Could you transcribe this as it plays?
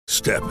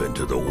Step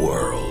into the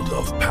world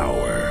of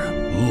power,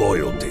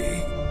 loyalty,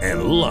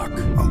 and luck.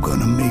 I'm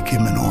gonna make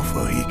him an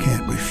offer he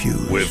can't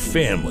refuse. With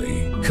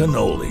family,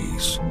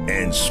 cannolis,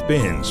 and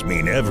spins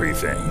mean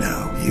everything.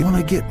 Now, you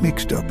wanna get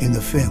mixed up in the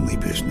family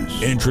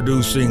business.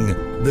 Introducing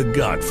The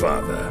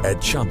Godfather at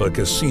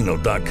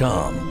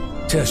ChumbaCasino.com.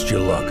 Test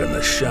your luck in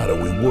the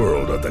shadowy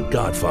world of The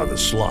Godfather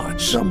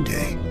slot.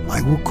 Someday,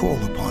 I will call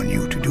upon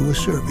you to do a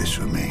service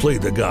for me. Play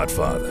The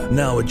Godfather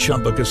now at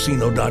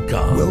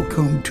ChumbaCasino.com.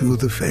 Welcome to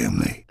the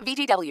family.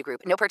 VGW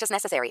Group. No purchase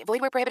necessary. Void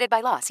where prohibited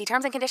by law. See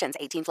terms and conditions.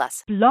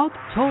 18+. Blog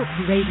Talk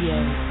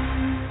Radio.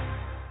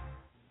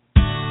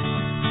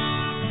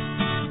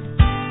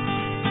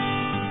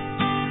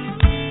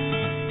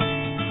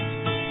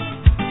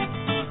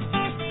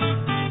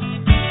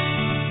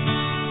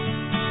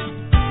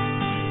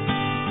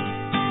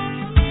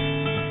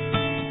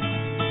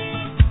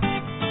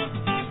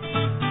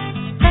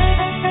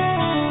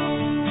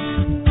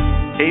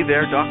 Hey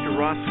there, Dr.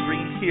 Ross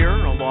Greene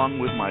here, along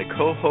with my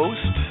co-host,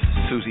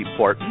 Susie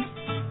Porton.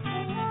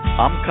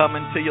 I'm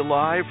coming to you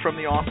live from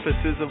the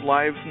offices of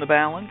Lives in the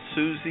Balance.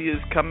 Susie is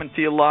coming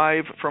to you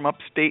live from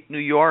upstate New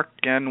York,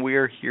 and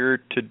we're here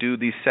to do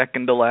the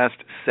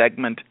second-to-last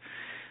segment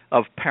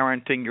of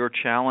Parenting Your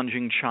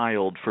Challenging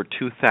Child for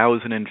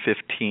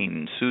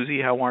 2015.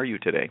 Susie, how are you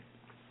today?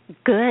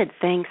 Good,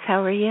 thanks.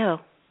 How are you?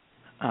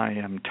 I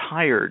am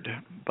tired,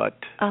 but...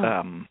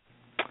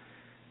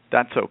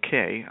 That's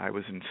okay. I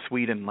was in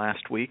Sweden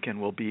last week and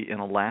will be in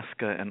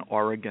Alaska and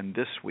Oregon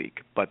this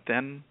week. But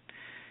then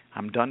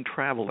I'm done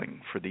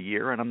traveling for the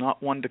year, and I'm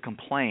not one to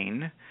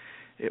complain.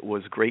 It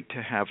was great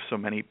to have so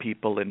many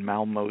people in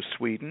Malmö,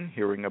 Sweden,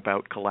 hearing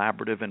about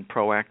collaborative and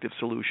proactive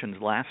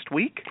solutions last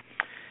week.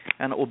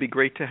 And it will be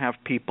great to have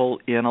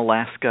people in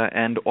Alaska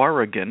and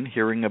Oregon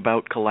hearing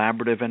about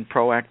collaborative and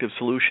proactive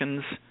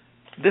solutions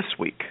this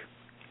week.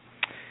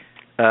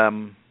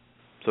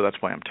 So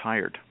that's why I'm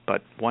tired.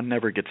 But one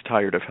never gets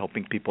tired of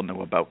helping people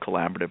know about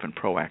collaborative and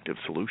proactive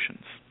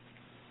solutions.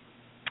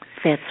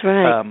 That's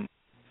right.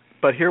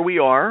 But here we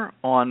are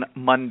on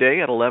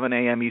Monday at 11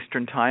 a.m.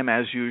 Eastern Time,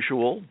 as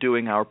usual,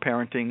 doing our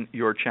Parenting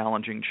Your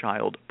Challenging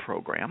Child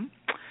program.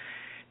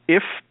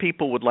 If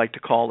people would like to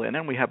call in,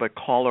 and we have a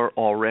caller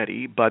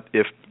already, but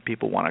if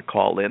people want to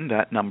call in,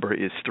 that number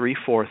is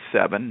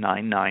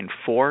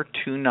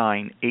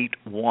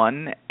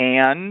 347-994-2981,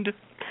 and...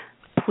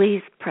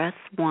 Please press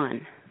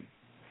 1.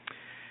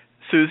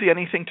 Susie,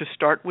 anything to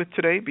start with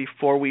today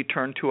before we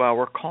turn to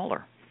our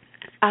caller?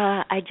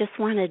 I just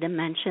wanted to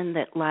mention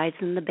that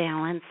Lives in the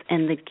Balance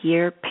and the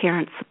Gear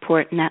Parent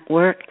Support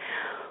Network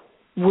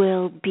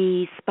will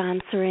be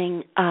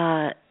sponsoring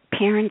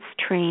parents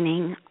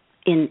training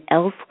in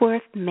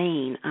Ellsworth,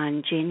 Maine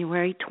on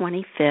January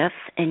 25th,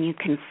 and you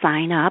can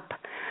sign up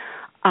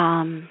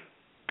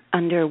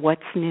under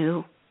What's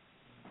New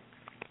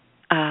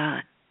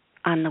on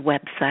the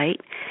website.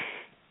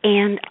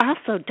 And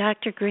also,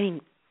 Dr. Greene,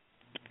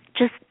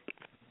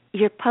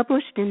 you're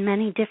published in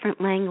many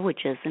different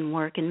languages and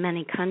work in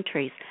many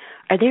countries.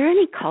 Are there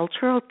any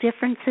cultural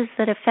differences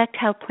that affect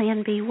how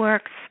Plan B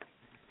works?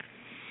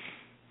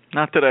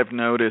 Not that I've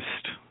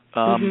noticed.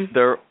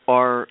 There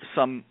are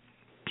some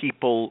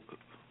people,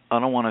 I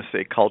don't want to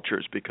say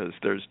cultures because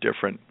there's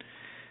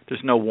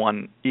no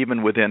one,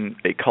 even within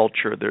a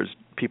culture, there's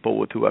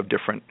people who have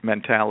different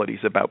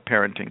mentalities about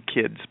parenting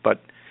kids,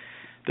 but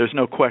there's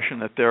no question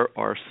that there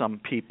are some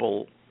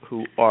people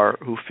who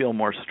feel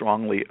more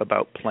strongly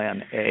about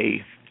Plan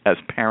A as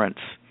parents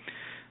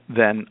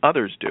than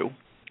others do,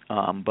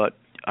 but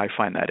I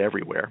find that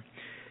everywhere.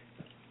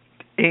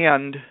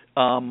 And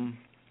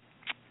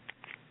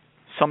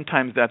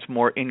sometimes that's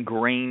more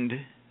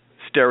ingrained,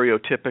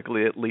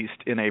 stereotypically at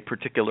least, in a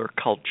particular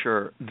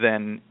culture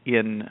than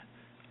in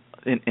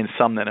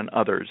some than in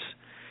others.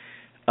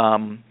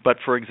 But,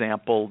 for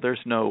example,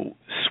 there's no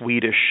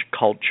Swedish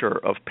culture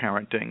of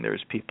parenting.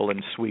 There's people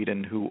in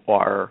Sweden who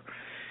are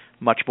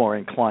much more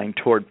inclined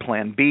toward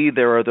Plan B.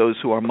 There are those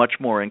who are much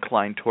more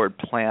inclined toward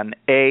Plan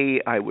A.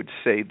 I would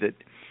say that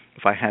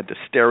if I had to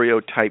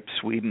stereotype,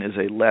 Sweden is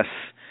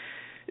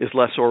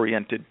less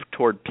oriented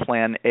toward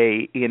Plan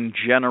A in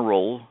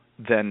general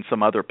than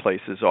some other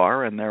places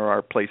are, and there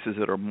are places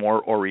that are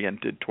more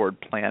oriented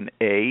toward Plan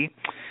A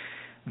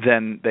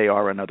than they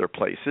are in other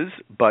places.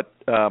 But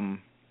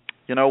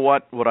you know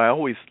what? What I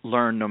always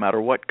learn, no matter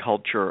what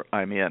culture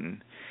I'm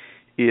in,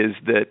 is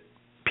that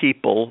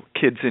people,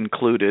 kids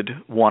included,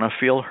 want to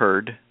feel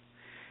heard,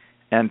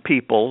 and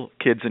people,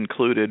 kids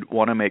included,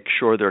 want to make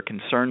sure their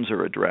concerns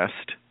are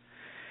addressed.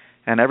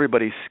 And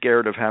everybody's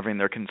scared of having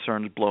their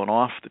concerns blown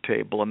off the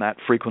table, and that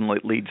frequently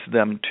leads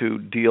them to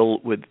deal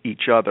with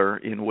each other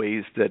in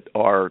ways that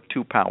are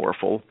too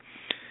powerful,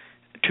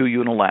 too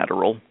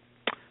unilateral.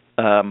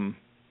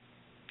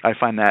 I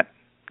find that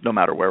no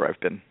matter where I've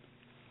been.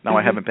 Now,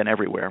 I haven't been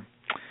everywhere,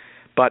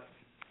 but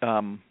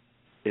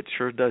it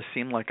sure does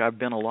seem like I've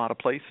been a lot of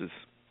places.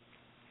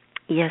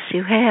 Yes,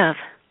 you have.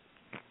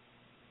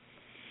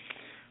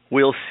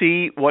 We'll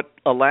see what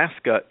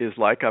Alaska is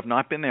like. I've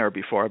not been there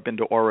before. I've been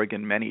to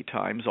Oregon many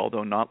times,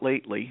 although not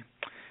lately.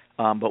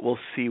 But we'll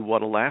see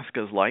what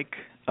Alaska's like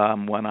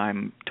when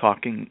I'm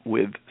talking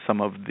with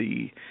some of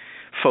the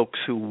folks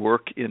who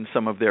work in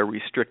some of their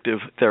restrictive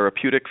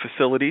therapeutic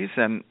facilities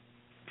and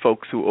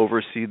folks who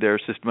oversee their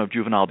system of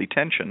juvenile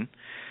detention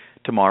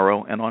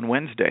tomorrow and on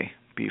Wednesday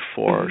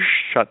before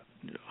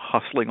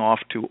hustling off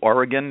to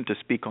Oregon to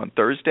speak on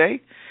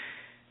Thursday,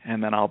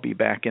 and then I'll be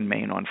back in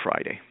Maine on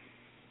Friday.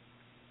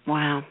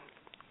 Wow.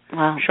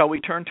 Wow. Shall we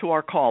turn to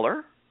our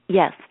caller?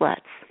 Yes,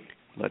 let's.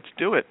 Let's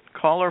do it.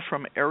 Caller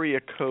from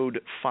area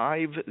code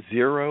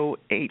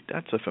 508.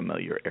 That's a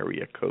familiar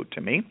area code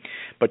to me.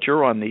 But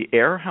you're on the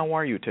air. How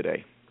are you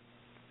today?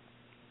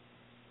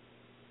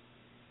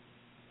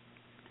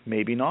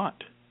 Maybe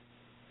not.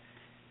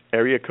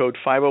 Area code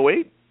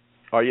 508.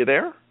 Are you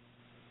there?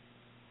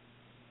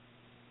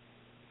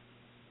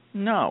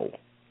 No.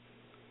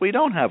 We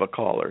don't have a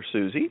caller,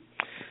 Susie.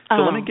 So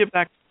let me give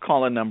that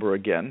call-in number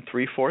again,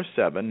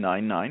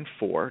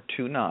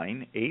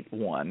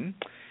 347-994-2981.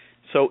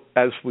 So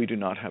as we do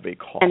not have a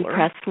caller, and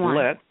press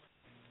 1.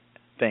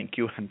 Thank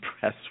you, and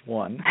press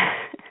 1.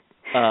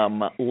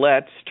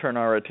 Let's turn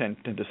our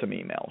attention to some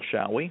email,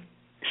 shall we?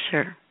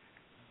 Sure.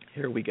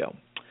 Here we go.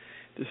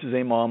 This is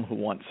a mom who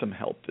wants some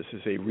help. This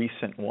is a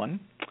recent one.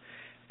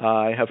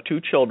 I have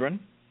 2 children,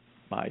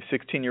 my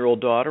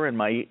 16-year-old daughter and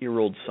my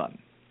 8-year-old son.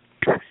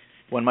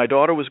 When my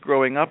daughter was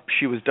growing up,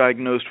 she was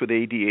diagnosed with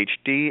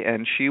ADHD,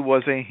 and she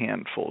was a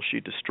handful.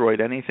 She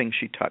destroyed anything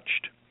she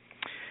touched.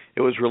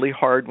 It was really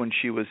hard when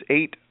she was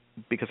 8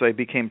 because I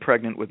became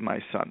pregnant with my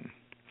son.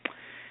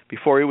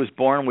 Before he was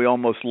born, we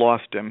almost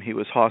lost him. He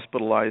was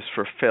hospitalized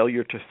for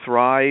failure to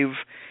thrive.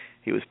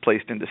 He was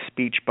placed into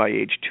speech by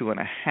age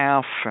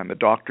 2.5, and the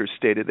doctors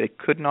stated they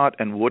could not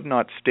and would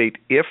not state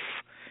if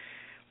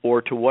or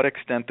to what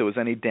extent there was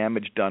any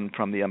damage done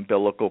from the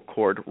umbilical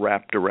cord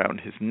wrapped around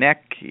his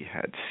neck. He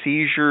had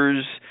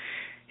seizures.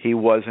 He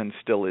was and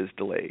still is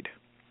delayed.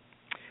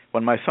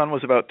 When my son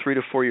was about 3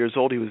 to 4 years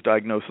old, he was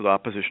diagnosed with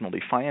oppositional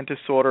defiant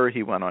disorder.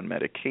 He went on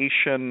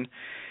medication,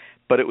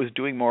 but it was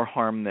doing more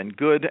harm than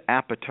good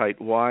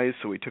appetite-wise,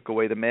 so we took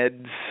away the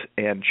meds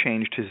and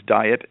changed his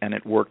diet, and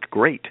it worked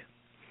great.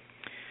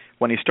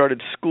 When he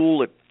started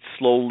school, it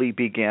slowly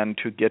began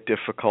to get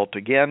difficult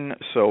again,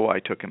 so I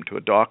took him to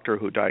a doctor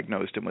who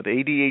diagnosed him with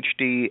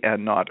ADHD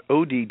and not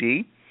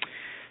ODD.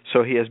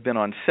 So he has been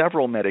on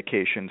several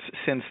medications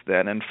since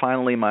then, and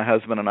finally my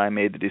husband and I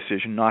made the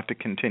decision not to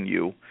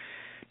continue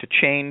to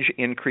change,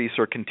 increase,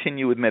 or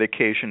continue with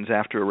medications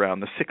after around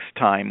the 6th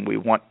time we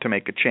want to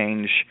make a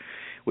change.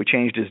 We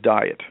changed his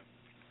diet,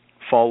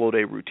 followed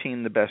a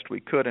routine the best we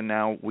could, and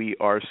now we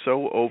are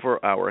so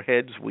over our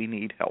heads we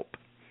need help.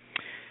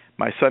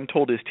 My son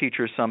told his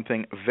teacher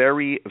something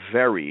very,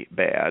 very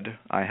bad.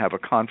 I have a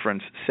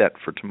conference set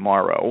for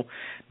tomorrow.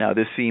 Now,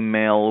 this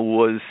email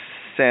was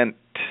sent,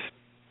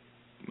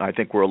 I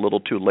think we're a little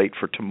too late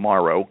for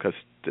tomorrow because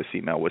this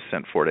email was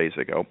sent 4 days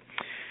ago.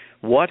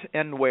 What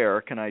and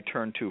where can I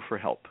turn to for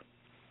help?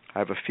 I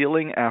have a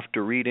feeling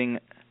after reading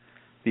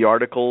the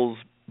articles,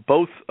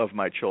 both of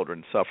my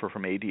children suffer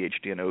from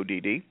ADHD and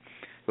ODD. It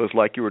was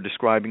like you were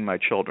describing my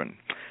children.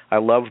 I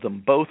love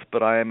them both,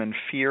 but I am in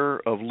fear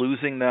of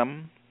losing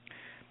them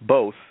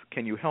both.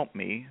 Can you help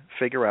me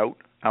figure out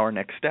our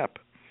next step?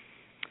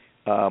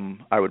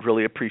 I would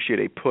really appreciate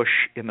a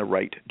push in the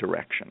right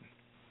direction.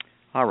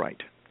 All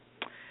right.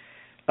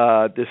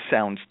 This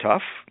sounds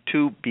tough.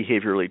 2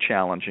 behaviorally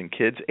challenging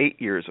kids, 8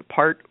 years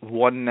apart,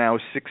 one now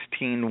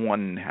 16,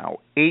 one now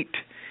 8.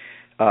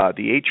 The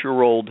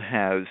 8-year-old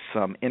has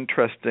some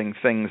interesting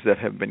things that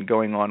have been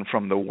going on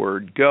from the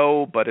word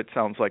go, but it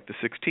sounds like the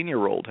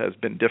 16-year-old has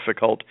been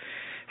difficult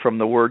from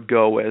the word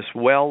go as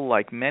well.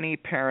 Like many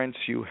parents,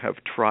 you have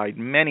tried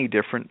many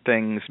different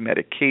things,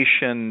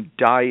 medication,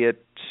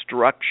 diet,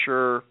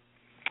 structure.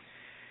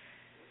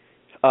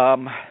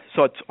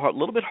 So it's a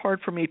little bit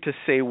hard for me to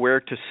say where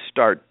to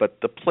start, but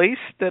the place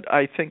that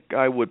I think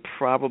I would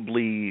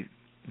probably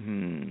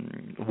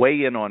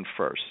weigh in on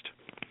first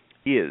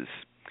is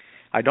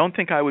I don't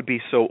think I would be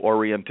so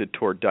oriented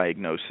toward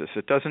diagnosis.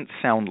 It doesn't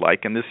sound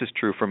like, and this is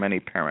true for many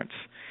parents,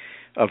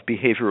 of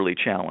behaviorally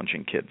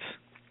challenging kids.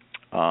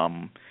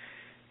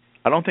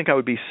 I don't think I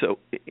would be so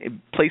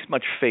place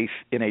much faith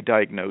in a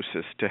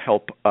diagnosis to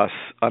help us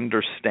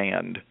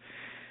understand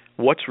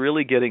what's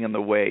really getting in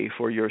the way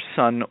for your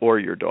son or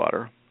your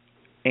daughter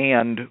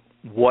and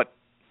what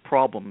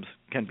problems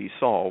can be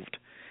solved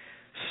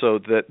so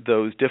that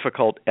those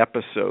difficult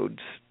episodes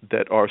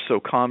that are so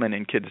common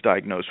in kids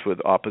diagnosed with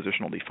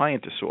oppositional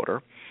defiant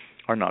disorder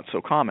are not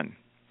so common.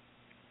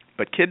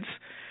 But kids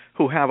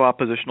who have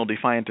oppositional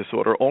defiant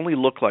disorder only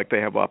look like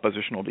they have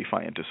oppositional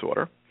defiant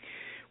disorder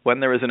when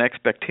there is an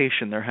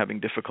expectation they're having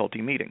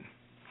difficulty meeting.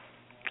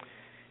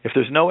 If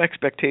there's no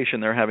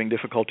expectation they're having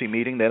difficulty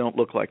meeting, they don't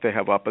look like they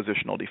have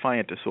oppositional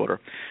defiant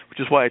disorder, which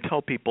is why I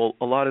tell people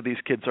a lot of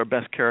these kids are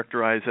best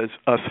characterized as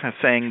us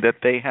saying that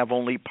they have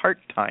only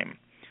part-time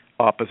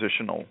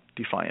oppositional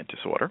defiant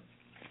disorder.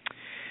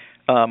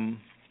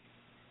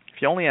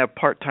 If you only have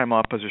part-time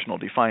oppositional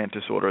defiant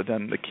disorder,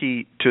 then the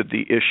key to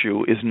the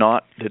issue is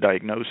not the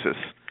diagnosis,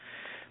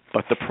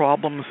 but the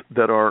problems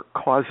that are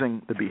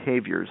causing the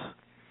behaviors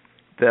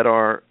that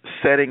are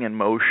setting in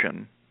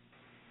motion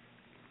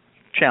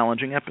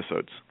challenging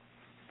episodes.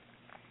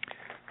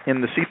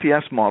 In the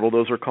CPS model,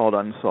 those are called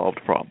unsolved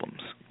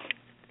problems.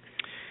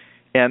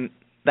 And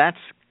that's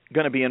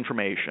going to be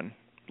information,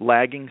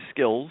 lagging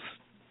skills.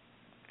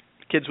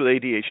 Kids with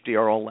ADHD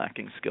are all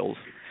lacking skills,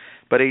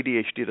 but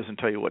ADHD doesn't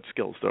tell you what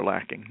skills they're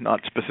lacking,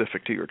 not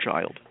specific to your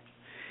child.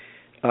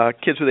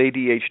 Kids with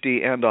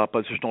ADHD and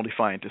oppositional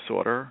defiant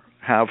disorder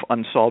have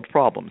unsolved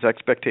problems,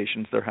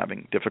 expectations they're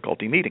having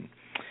difficulty meeting.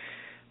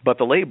 But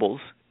the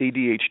labels,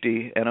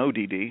 ADHD and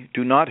ODD,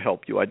 do not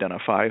help you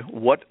identify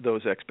what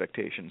those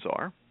expectations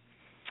are,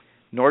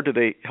 nor do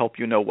they help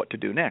you know what to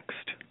do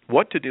next.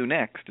 What to do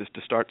next is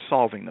to start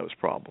solving those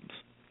problems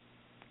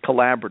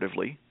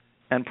collaboratively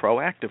and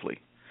proactively,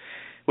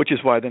 which is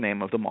why the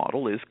name of the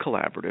model is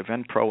Collaborative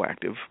and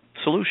Proactive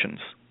Solutions.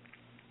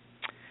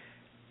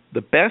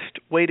 The best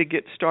way to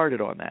get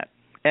started on that,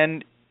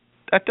 and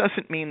that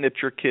doesn't mean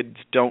that your kids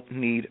don't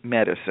need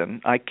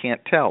medicine. I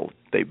can't tell.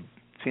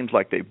 Seems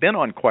like they've been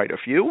on quite a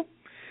few.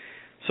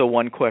 So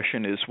one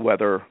question is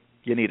whether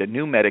you need a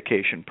new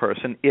medication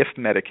person, if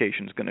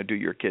medication's going to do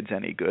your kids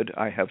any good.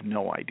 I have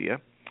no idea.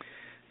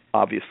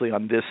 Obviously,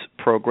 on this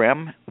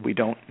program, we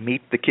don't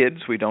meet the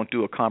kids. We don't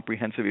do a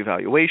comprehensive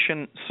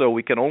evaluation, so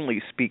we can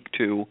only speak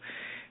to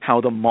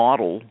how the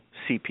model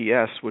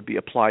CPS would be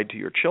applied to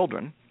your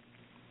children.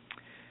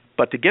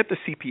 But to get the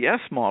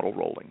CPS model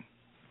rolling,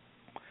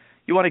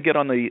 you want to get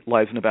on the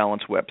Lives in a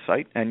Balance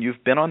website, and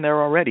you've been on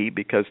there already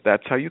because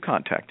that's how you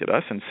contacted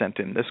us and sent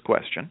in this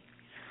question.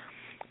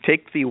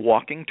 Take the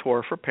walking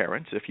tour for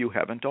parents if you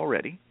haven't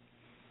already.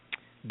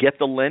 Get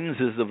the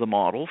lenses of the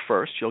model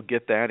first. You'll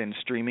get that in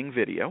streaming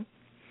video.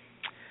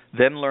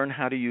 Then learn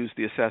how to use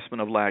the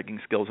assessment of lagging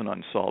skills and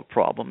unsolved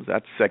problems.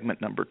 That's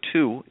segment number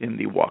 2 in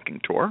the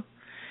walking tour.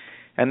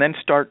 And then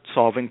start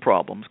solving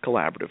problems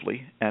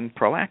collaboratively and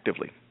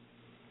proactively.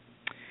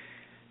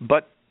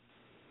 But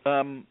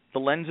the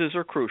lenses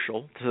are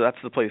crucial, so that's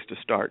the place to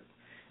start.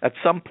 At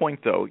some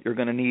point, though, you're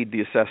going to need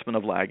the assessment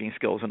of lagging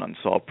skills and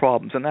unsolved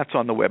problems, and that's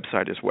on the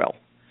website as well.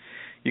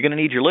 You're going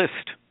to need your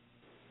list,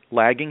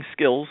 lagging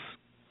skills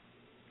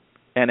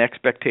and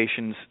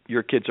expectations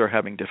your kids are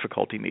having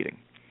difficulty meeting.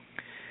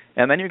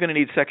 And then you're going to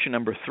need section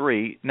number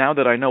 3, now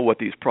that I know what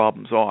these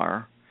problems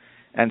are,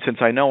 and since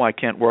I know I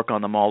can't work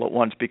on them all at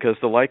once because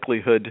the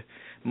likelihood,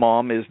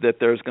 Mom, is that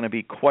there's going to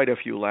be quite a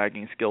few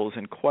lagging skills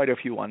and quite a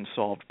few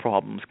unsolved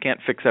problems. Can't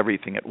fix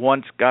everything at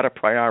once, got to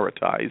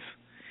prioritize.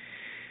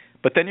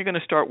 But then you're going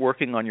to start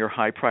working on your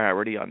high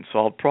priority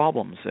unsolved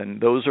problems, and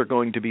those are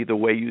going to be the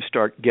way you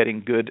start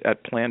getting good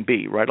at Plan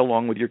B, right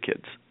along with your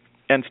kids,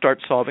 and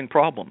start solving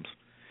problems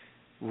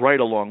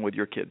right along with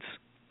your kids.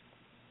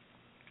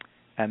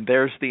 And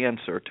there's the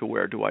answer to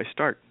where do I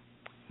start.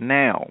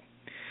 Now,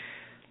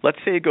 let's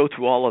say you go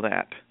through all of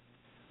that,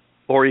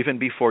 or even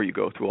before you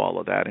go through all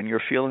of that, and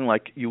you're feeling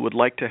like you would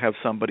like to have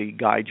somebody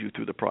guide you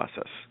through the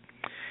process.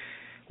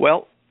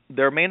 Well,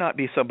 there may not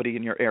be somebody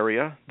in your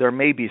area. There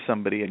may be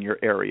somebody in your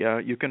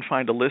area. You can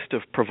find a list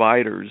of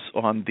providers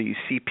on the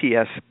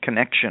CPS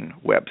Connection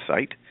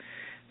website.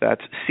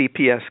 That's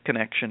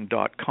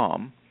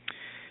cpsconnection.com.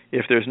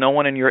 If there's no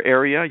one in your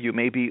area, you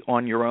may be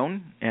on your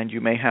own, and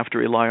you may have to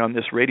rely on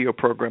this radio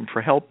program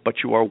for help,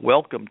 but you are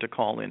welcome to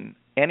call in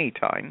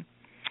anytime.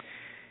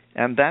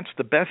 And that's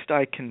the best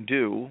I can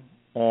do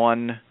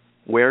on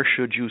where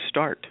should you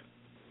start.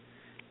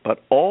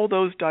 But all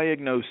those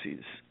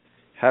diagnoses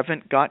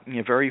haven't gotten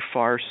you very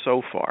far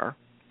so far.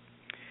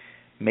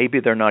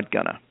 Maybe they're not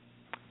gonna.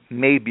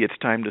 Maybe it's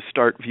time to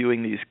start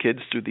viewing these kids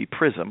through the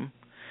prism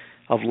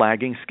of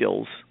lagging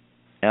skills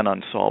and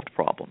unsolved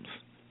problems.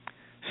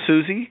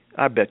 Susie,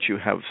 I bet you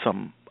have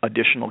some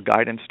additional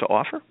guidance to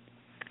offer.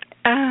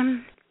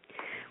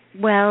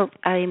 Well,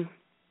 I'm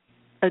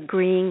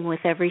agreeing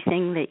with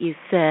everything that you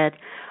said.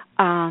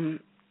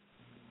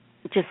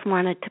 Just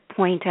wanted to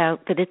point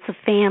out that it's a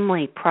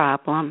family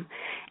problem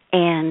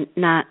and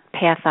not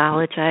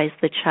pathologize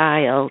the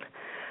child.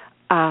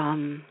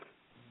 In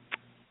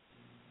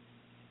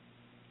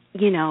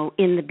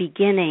the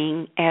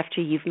beginning,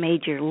 after you've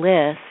made your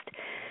list,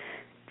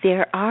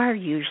 there are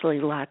usually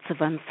lots of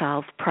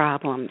unsolved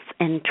problems,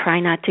 and try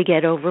not to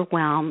get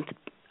overwhelmed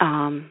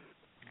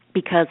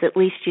because at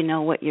least you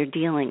know what you're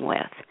dealing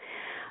with.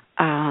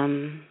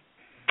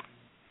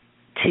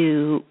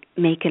 To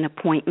make an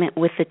appointment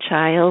with the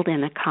child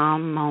in a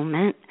calm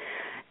moment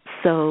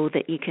so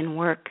that you can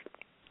work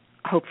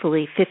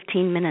hopefully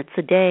 15 minutes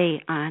a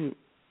day on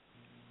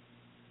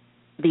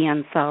the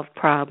unsolved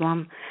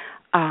problem.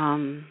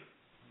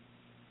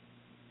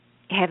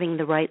 Having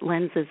the right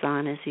lenses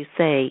on, as you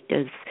say,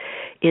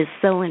 is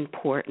so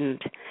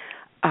important.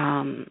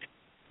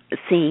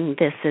 Seeing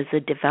this as a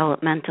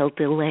developmental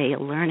delay, a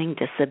learning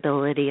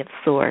disability of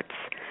sorts.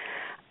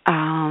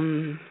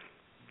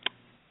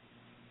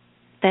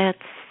 That's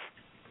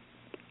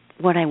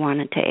what I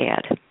wanted to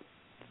add.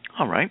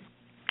 All right.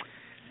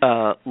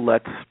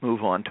 Let's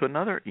move on to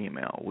another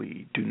email.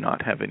 We do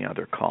not have any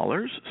other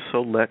callers,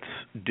 so let's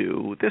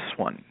do this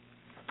one.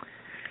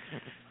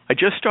 I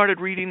just started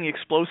reading The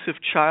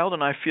Explosive Child,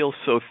 and I feel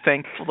so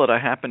thankful that I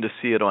happened to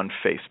see it on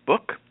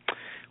Facebook.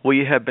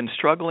 We have been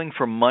struggling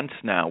for months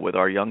now with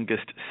our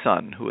youngest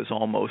son, who is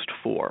almost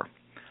 4.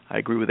 I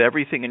agree with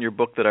everything in your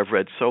book that I've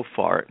read so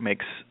far. It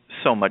makes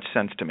so much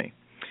sense to me.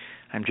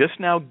 I'm just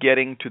now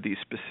getting to the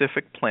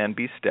specific Plan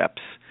B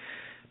steps,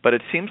 but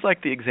it seems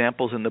like the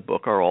examples in the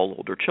book are all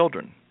older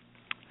children.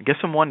 I guess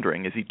I'm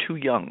wondering, is he too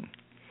young?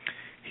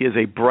 He is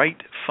a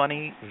bright,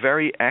 funny,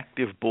 very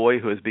active boy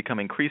who has become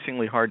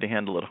increasingly hard to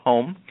handle at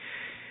home.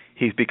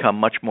 He's become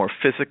much more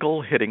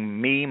physical, hitting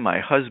me, my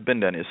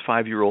husband, and his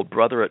 5-year-old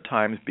brother at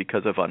times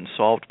because of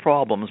unsolved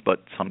problems,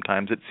 but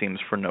sometimes it seems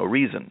for no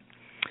reason.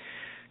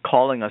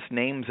 Calling us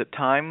names at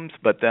times,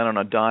 but then on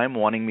a dime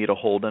wanting me to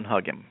hold and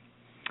hug him.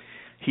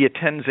 He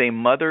attends a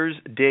Mother's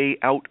Day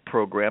Out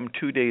program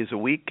 2 days a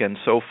week, and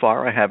so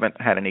far I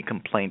haven't had any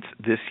complaints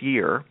this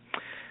year.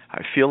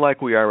 I feel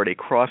like we are at a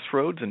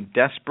crossroads and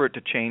desperate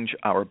to change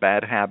our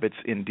bad habits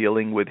in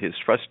dealing with his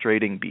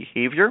frustrating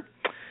behavior.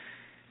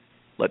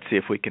 Let's see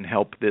if we can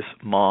help this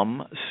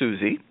mom,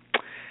 Susie.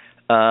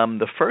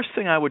 The first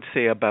thing I would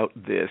say about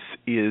this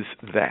is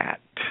that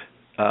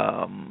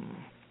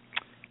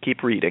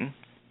keep reading.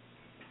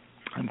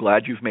 I'm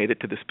glad you've made it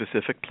to the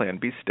specific Plan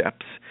B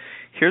steps.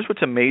 Here's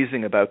what's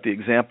amazing about the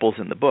examples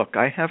in the book.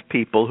 I have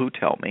people who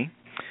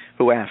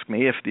ask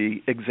me if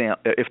the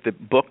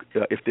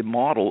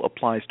model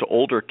applies to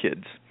older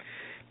kids,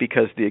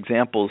 because the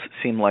examples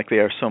seem like they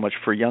are so much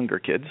for younger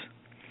kids.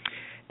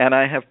 And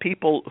I have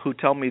people who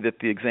tell me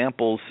that the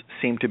examples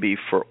seem to be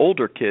for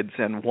older kids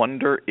and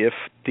wonder if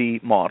the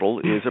model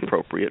is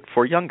appropriate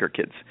for younger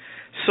kids.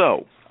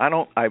 So I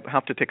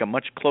have to take a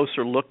much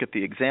closer look at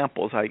the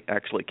examples. I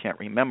actually can't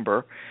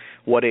remember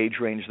what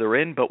age range they're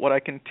in, but what I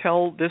can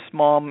tell this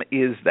mom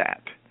is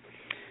that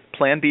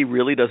Plan B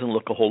really doesn't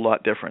look a whole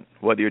lot different,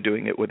 whether you're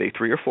doing it with a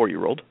 3 or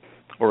 4-year-old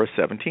or a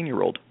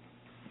 17-year-old.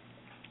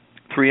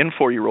 3 and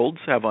 4-year-olds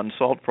have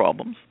unsolved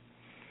problems.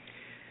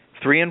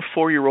 3 and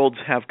 4-year-olds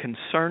have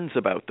concerns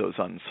about those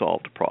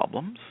unsolved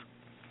problems.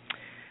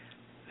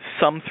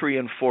 Some 3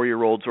 and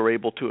 4-year-olds are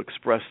able to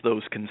express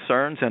those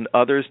concerns, and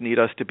others need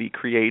us to be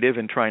creative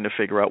in trying to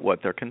figure out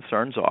what their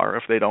concerns are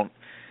if they don't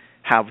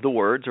have the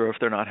words or if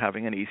they're not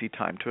having an easy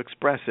time to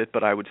express it.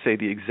 But I would say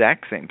the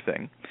exact same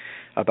thing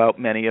about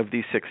many of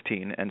the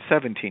 16 and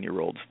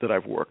 17-year-olds that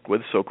I've worked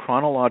with. So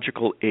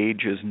chronological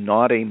age is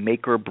not a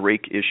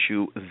make-or-break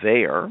issue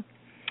there.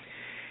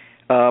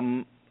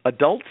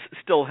 Adults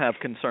still have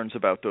concerns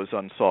about those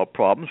unsolved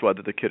problems,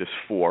 whether the kid is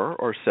 4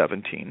 or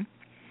 17.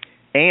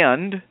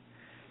 And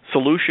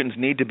solutions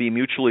need to be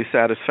mutually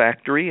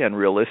satisfactory and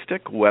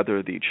realistic,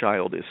 whether the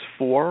child is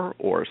 4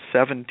 or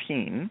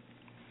 17.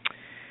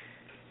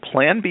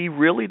 Plan B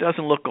really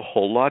doesn't look a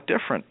whole lot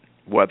different,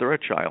 whether a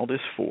child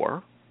is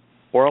 4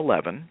 or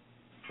 11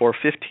 or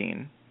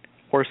 15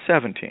 or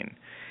 17,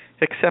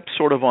 except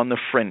sort of on the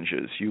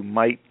fringes. You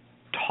might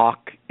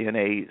talk in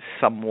a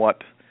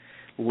somewhat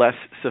less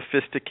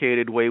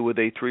sophisticated way with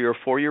a 3 or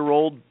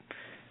 4-year-old,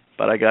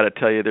 but I got to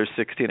tell you, there's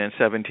 16 and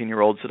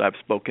 17-year-olds that I've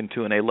spoken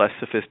to in a less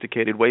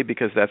sophisticated way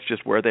because that's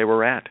just where they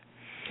were at.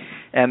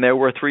 And there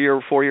were 3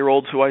 or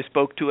 4-year-olds who I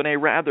spoke to in a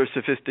rather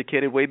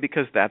sophisticated way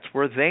because that's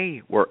where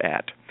they were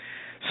at.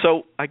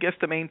 So I guess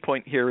the main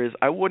point here is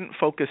I wouldn't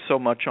focus so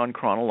much on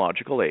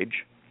chronological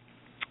age.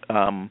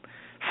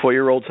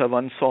 4-year-olds have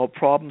unsolved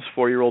problems.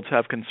 4-year-olds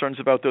have concerns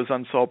about those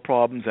unsolved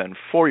problems. And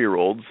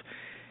 4-year-olds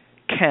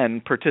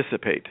can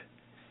participate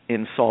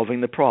in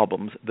solving the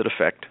problems that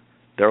affect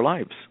their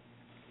lives.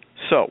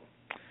 So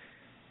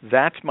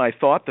that's my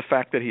thought. The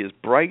fact that he is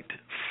bright,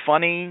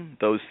 funny,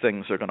 those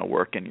things are going to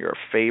work in your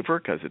favor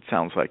because it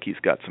sounds like he's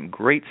got some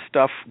great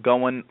stuff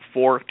going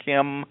for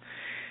him.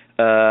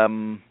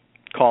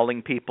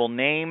 Calling people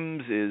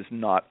names is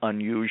not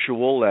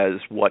unusual as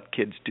what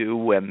kids do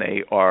when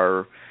they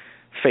are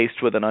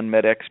faced with an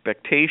unmet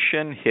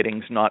expectation.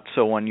 Hitting's not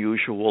so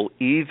unusual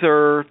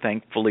either.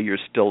 Thankfully, you're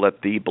still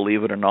at the,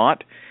 believe it or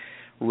not,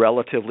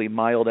 relatively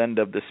mild end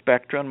of the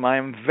spectrum.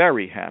 I'm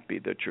very happy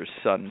that your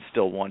son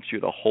still wants you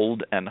to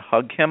hold and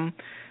hug him.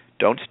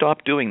 Don't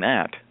stop doing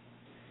that,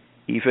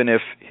 even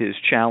if his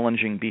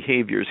challenging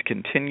behaviors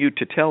continue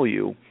to tell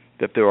you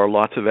that there are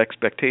lots of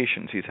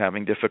expectations he's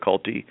having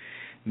difficulty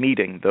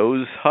meeting.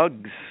 Those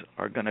hugs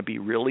are going to be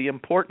really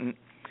important,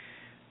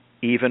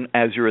 even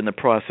as you're in the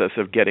process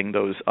of getting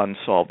those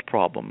unsolved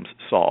problems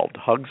solved.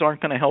 Hugs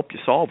aren't going to help you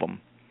solve them.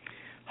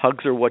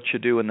 Hugs are what you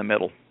do in the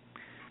middle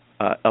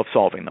of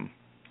solving them.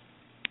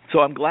 So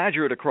I'm glad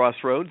you're at a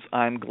crossroads.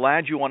 I'm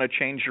glad you want to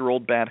change your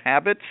old bad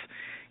habits.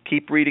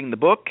 Keep reading the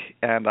book,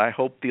 and I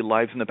hope the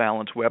Lives in the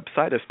Balance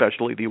website,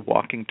 especially the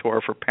walking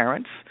tour for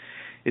parents,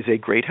 is a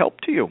great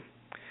help to you.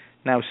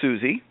 Now,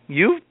 Susie,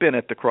 you've been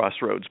at the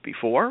crossroads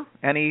before.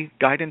 Any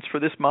guidance for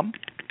this mom?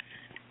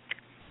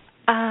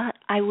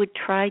 I would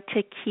try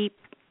to keep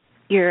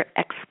your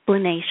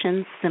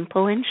explanations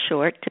simple and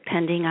short,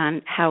 depending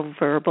on how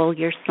verbal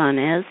your son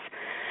is.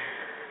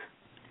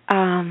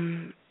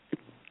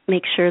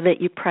 Make sure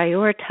that you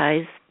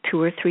prioritize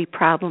 2 or 3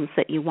 problems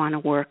that you want to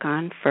work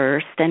on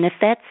first. And if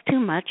that's too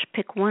much,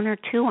 pick 1 or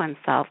 2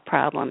 unsolved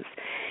problems.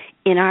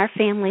 In our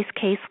family's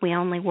case, we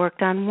only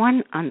worked on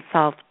 1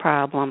 unsolved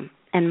problem,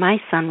 and my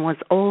son was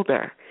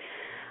older.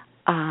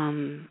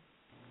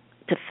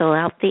 To fill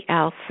out the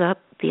ALSUP,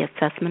 the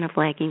Assessment of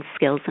Lagging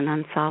Skills and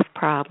Unsolved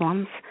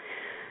Problems,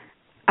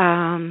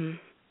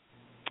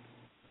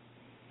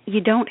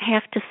 you don't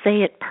have to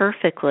say it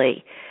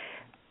perfectly.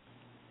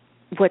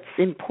 What's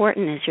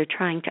important is you're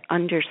trying to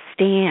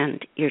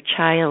understand your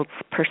child's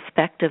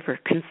perspective or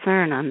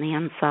concern on the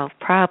unsolved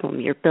problem.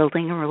 You're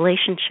building a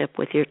relationship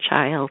with your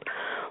child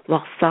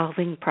while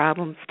solving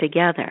problems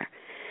together.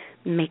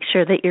 Make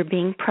sure that you're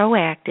being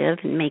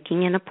proactive and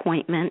making an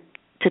appointment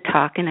to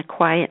talk in a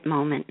quiet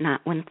moment,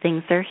 not when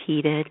things are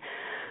heated.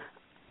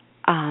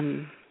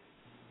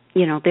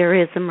 There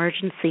is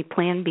emergency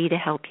plan B to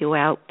help you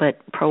out, but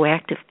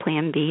proactive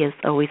plan B is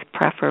always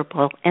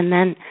preferable. And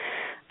then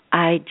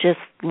I just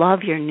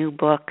love your new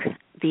book,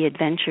 The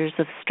Adventures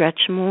of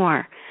Stretch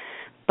More,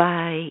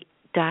 by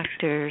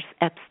Drs.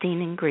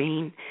 Epstein and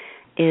Greene.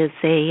 Is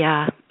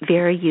a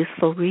very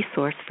useful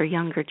resource for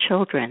younger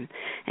children,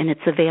 and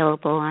it's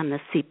available on the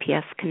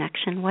CPS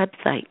Connection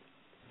website.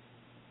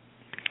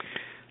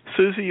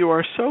 Susie, you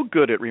are so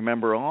good at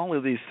remembering all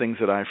of these things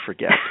that I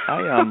forget.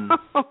 I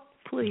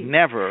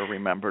never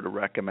remember to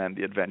recommend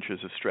The Adventures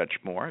of Stretch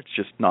More. It's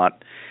just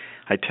not,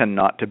 I tend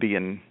not to be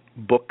in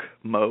book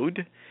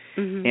mode.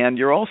 Mm-hmm. And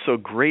you're also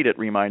great at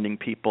reminding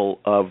people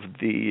of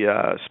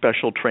the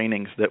special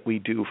trainings that we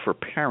do for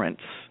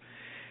parents.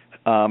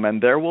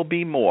 And there will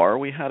be more.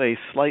 We had a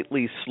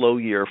slightly slow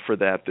year for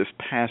that this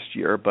past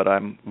year, but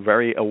I'm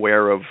very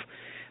aware of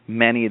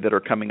many that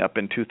are coming up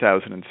in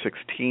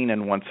 2016,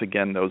 and once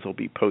again, those will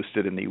be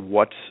posted in the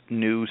What's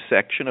New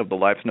section of the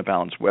Lives in a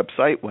Balance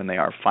website when they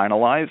are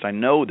finalized. I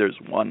know there's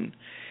one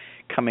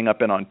coming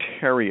up in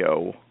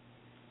Ontario.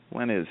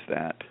 When is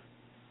that?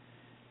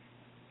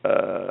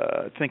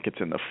 I think it's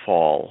in the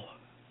fall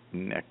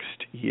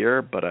next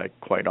year, but I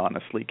quite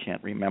honestly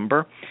can't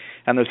remember.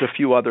 And there's a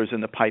few others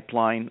in the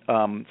pipeline.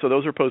 So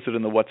those are posted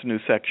in the What's New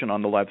section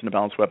on the Lives in a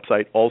Balance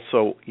website,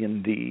 also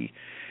in the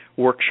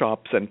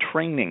workshops and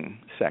training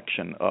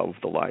section of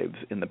the Lives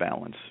in the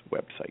Balance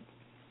website.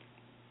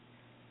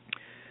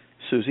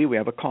 Susie, we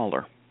have a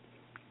caller.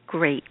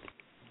 Great.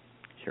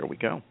 Here we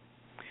go.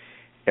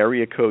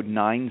 Area code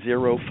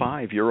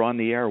 905. You're on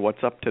the air.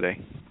 What's up today?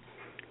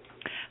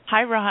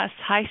 Hi, Ross.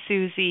 Hi,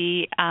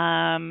 Susie.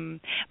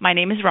 My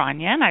name is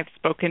Rania, and I've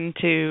spoken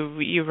to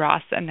you,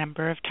 Ross, a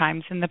number of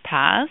times in the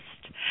past.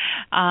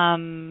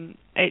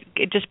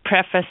 It just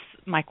preface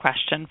my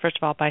question, first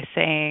of all, by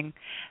saying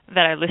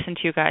that I listen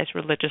to you guys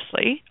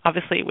religiously,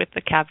 obviously with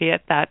the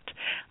caveat that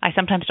I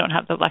sometimes don't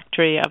have the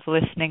luxury of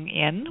listening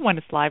in when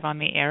it's live on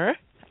the air,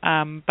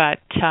 but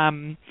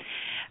I'm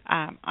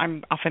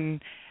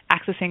often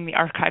accessing the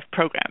archive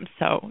program.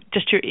 So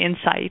just your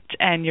insight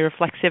and your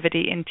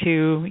flexivity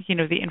into,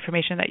 the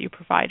information that you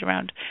provide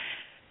around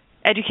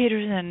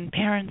educators and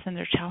parents and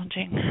their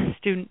challenging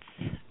students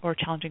or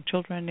challenging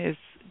children is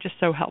just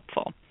so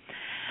helpful.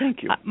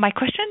 Thank you.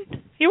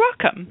 You're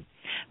welcome.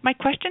 My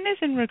question is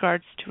in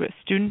regards to a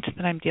student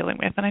that I'm dealing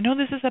with, and I know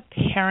this is a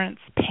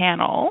parents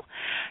panel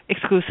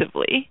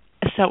exclusively,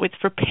 so it's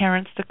for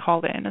parents to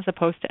call in as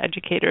opposed to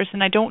educators,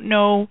 and I don't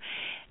know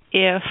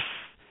if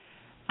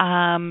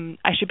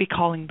I should be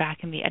calling back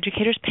in the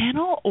educators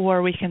panel,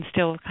 or we can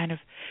still kind of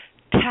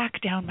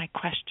tack down my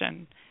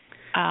question.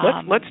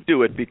 Let's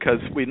do it, because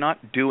we're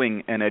not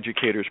doing an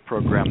educators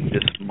program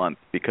this month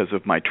because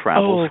of my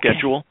travel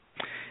schedule.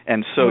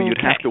 And so you'd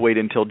have to wait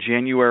until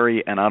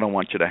January, and I don't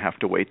want you to have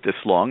to wait this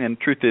long. And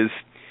truth is,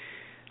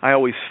 I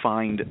always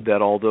find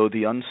that although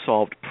the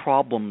unsolved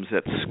problems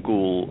at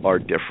school are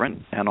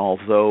different, and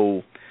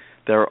although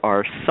there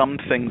are some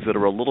things that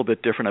are a little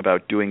bit different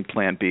about doing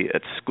Plan B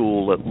at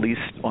school, at least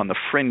on the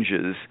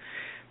fringes,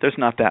 there's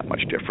not that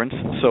much difference.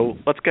 So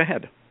let's go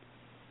ahead.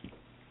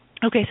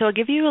 Okay, so I'll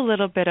give you a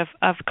little bit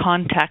of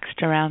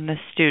context around the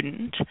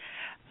student.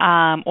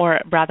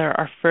 Or rather,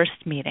 our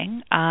first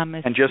meeting.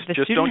 And just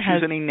don't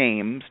use any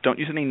names. Don't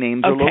use any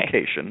names or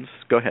locations.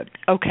 Go ahead.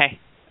 Okay.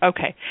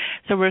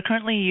 So we're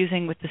currently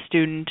using with the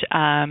student.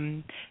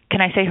 Can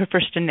I say her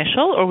first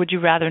initial, or would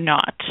you rather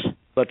not?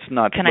 Let's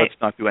not do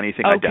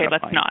anything identifying. Okay,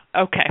 let's not.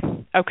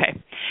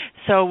 Okay.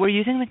 So we're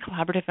using the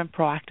collaborative and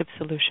proactive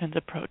solutions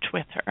approach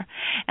with her.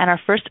 And our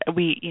first,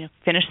 we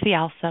finished the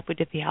ALSUP. We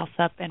did the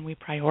ALSUP, and we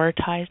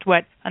prioritized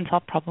what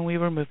unsolved problem we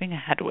were moving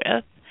ahead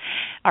with.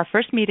 Our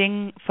first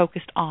meeting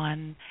focused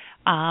on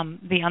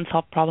the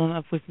unsolved problem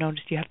of we've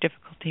noticed you have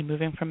difficulty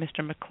moving from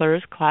Mr.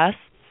 McClure's class.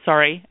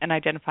 Sorry, and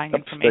identifying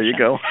information. There you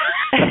go.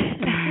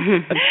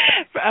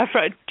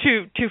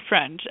 to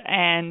French,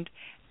 and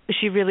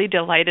she really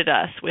delighted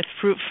us with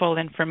fruitful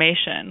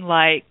information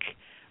like,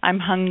 I'm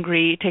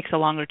hungry, it takes a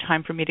longer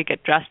time for me to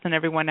get dressed than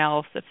everyone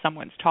else. If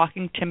someone's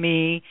talking to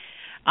me,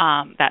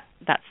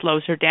 that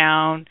slows her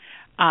down.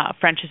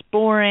 French is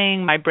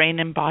boring, my brain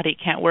and body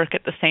can't work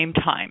at the same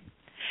time.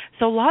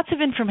 So lots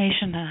of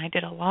information, and I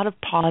did a lot of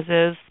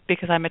pauses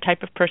because I'm a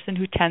type of person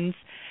who tends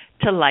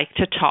to like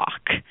to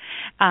talk.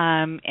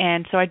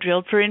 And so I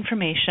drilled for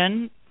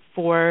information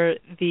for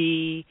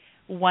the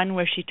one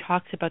where she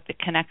talks about the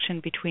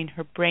connection between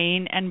her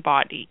brain and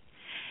body.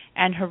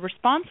 And her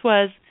response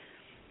was,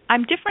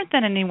 I'm different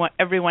than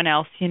everyone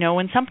else,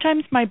 and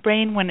sometimes my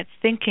brain, when it's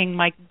thinking,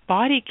 my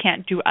body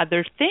can't do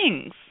other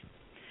things.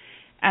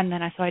 And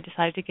then so I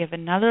decided to give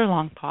another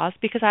long pause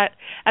because at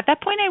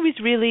that point I was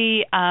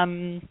really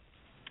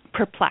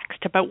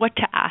perplexed about what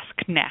to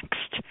ask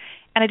next.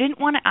 And I didn't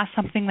want to ask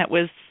something that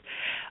was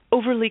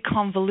overly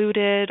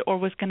convoluted or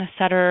was going to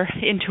set her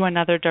into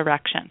another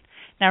direction.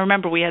 Now,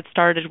 remember, we had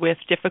started with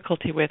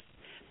difficulty with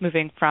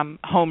moving from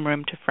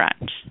homeroom to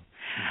French.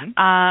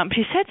 Mm-hmm.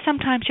 She said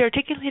she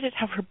articulated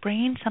how her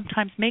brain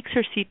sometimes makes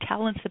her see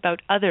talents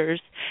about others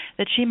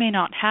that she may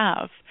not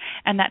have,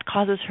 and that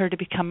causes her to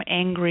become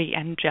angry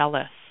and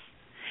jealous.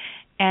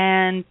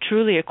 And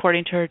truly,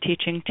 according to her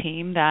teaching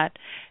team, that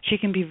she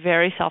can be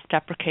very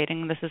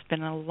self-deprecating. This has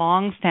been a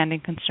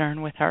long-standing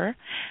concern with her.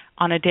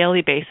 On a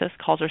daily basis,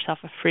 calls herself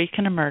a freak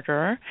and a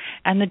murderer,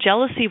 and the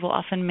jealousy will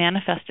often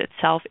manifest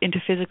itself into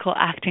physical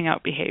acting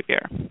out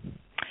behavior.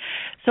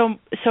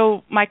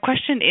 So my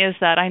question is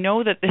that I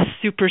know that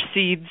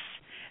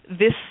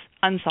this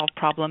unsolved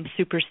problem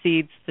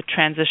supersedes the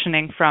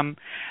transitioning from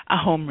a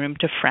homeroom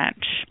to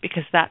French,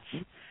 because that's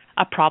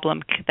a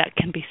problem that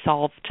can be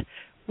solved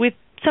with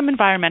some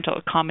environmental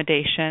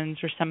accommodations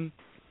or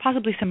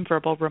possibly some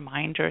verbal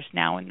reminders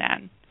now and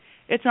then.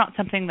 It's not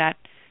something that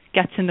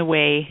gets in the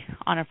way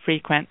on a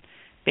frequent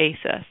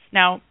basis.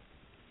 Now,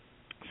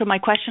 so my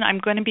question, I'm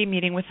going to be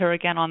meeting with her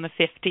again on the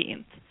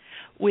 15th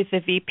with the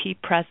VP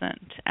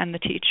present and the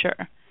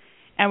teacher.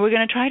 And we're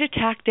going to try to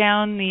tack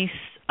down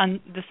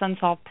this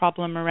unsolved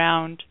problem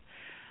around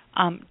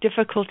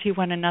difficulty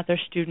when another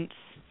student's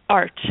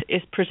art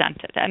is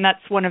presented. And that's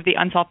one of the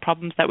unsolved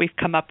problems that we've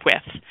come up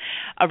with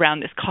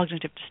around this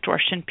cognitive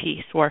distortion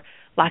piece or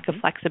lack of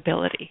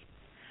flexibility.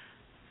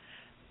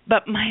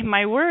 But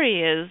my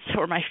worry is,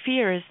 or my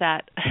fear is,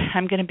 that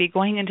I'm going to be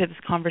going into this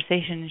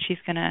conversation and she's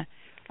going to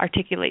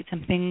articulate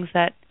some things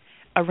that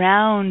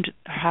around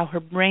how her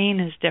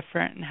brain is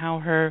different and how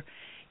her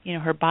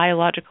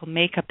biological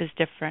makeup is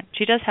different.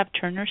 She does have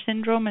Turner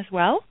syndrome as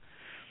well,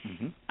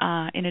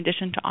 in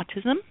addition to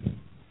autism.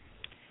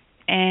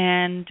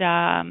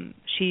 And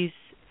she's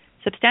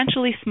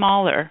substantially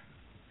smaller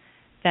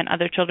than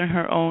other children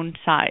her own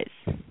size.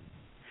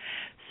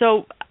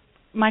 So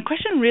my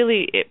question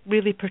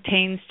really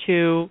pertains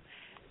to,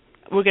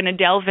 we're going to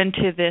delve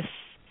into this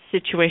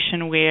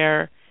situation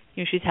where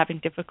she's having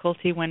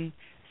difficulty when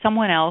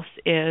someone else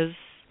is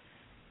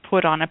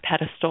put on a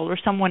pedestal or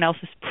someone else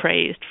is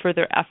praised for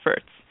their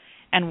efforts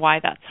and why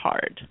that's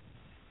hard.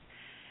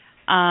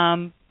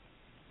 And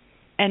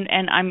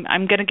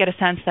I'm going to get a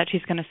sense that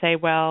she's going to say,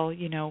 well,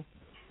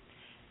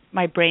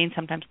 my brain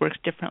sometimes works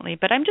differently.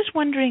 But I'm just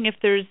wondering if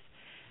there's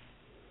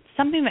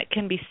something that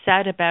can be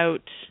said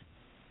about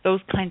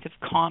those kinds of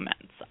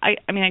comments. I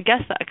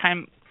guess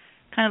I'm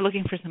kind of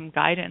looking for some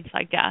guidance,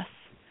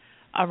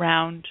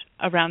 around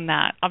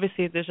that.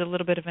 Obviously, there's a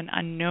little bit of an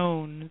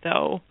unknown,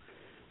 though,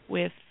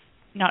 with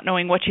not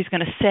knowing what she's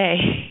going to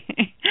say.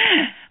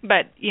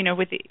 But,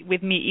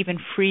 with me even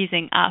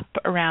freezing up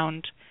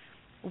around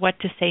what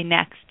to say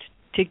next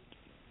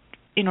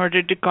in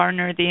order to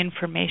garner the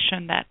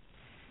information that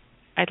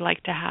I'd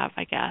like to have,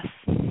 I guess.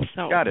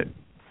 So. Got it.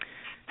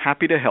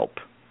 Happy to help.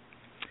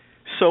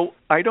 So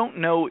I don't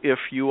know if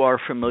you are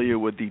familiar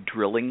with the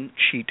drilling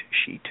cheat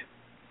sheet.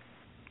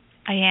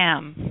 I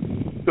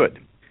am. Good.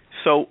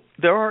 So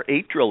there are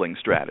 8 drilling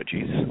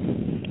strategies,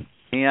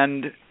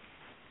 and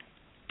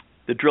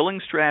the drilling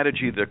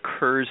strategy that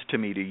occurs to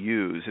me to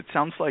use, it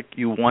sounds like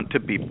you want to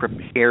be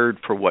prepared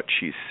for what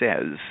she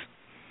says,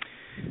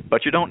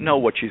 but you don't know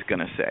what she's going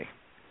to say.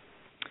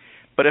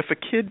 But if a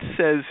kid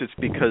says it's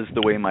because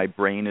the way my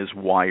brain is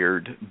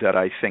wired that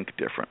I think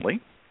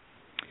differently,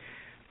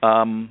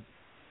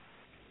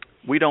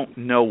 we don't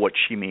know what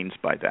she means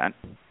by that.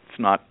 It's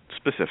not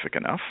specific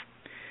enough.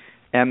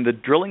 And the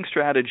drilling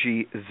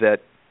strategy that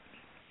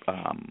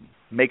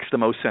makes the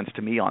most sense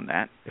to me on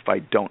that, if I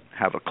don't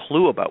have a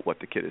clue about what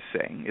the kid is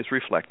saying, is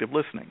reflective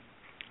listening.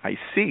 I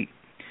see.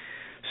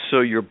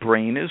 So your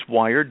brain is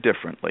wired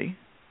differently,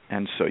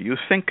 and so you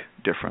think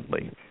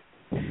differently.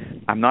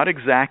 I'm not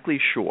exactly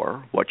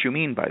sure what you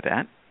mean by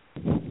that.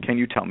 Can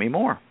you tell me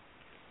more?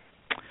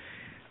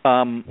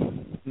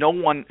 No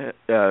one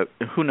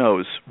who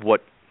knows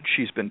what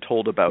she's been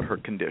told about her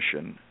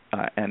condition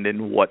and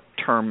in what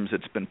terms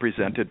it's been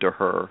presented to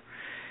her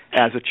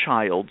as a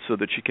child so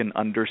that she can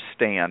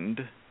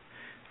understand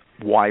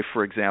why,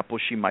 for example,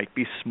 she might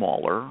be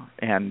smaller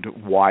and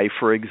why,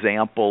 for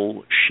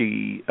example,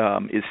 she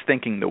is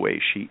thinking the way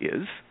she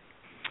is.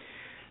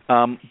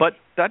 But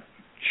that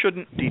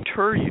shouldn't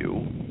deter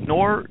you,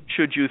 nor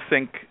should you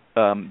think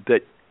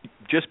that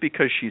just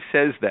because she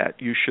says that,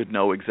 you should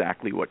know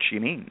exactly what she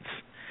means.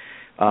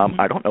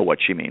 I don't know what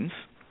she means,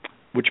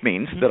 which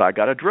means that I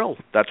got to drill.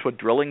 That's what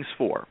drilling's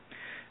for.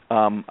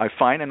 I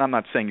find, and I'm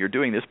not saying you're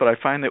doing this, but I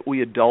find that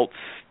we adults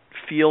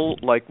feel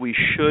like we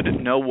should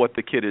know what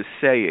the kid is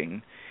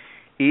saying,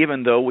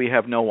 even though we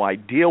have no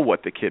idea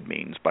what the kid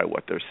means by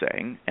what they're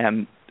saying.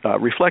 And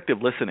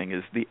reflective listening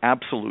is the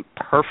absolute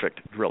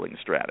perfect drilling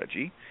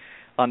strategy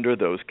under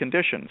those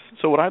conditions.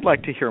 So what I'd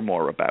like to hear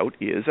more about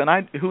is,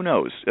 and who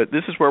knows,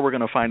 this is where we're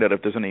going to find out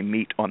if there's any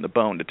meat on the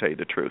bone, to tell you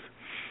the truth.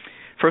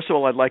 First of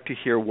all, I'd like to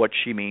hear what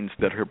she means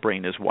that her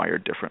brain is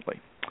wired differently.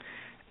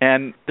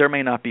 And there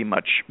may not be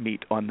much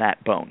meat on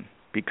that bone,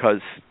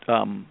 because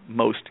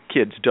most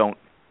kids don't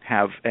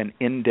have an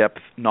in-depth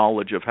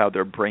knowledge of how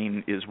their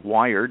brain is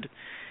wired.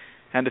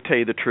 And to tell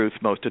you the truth,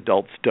 most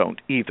adults don't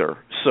either.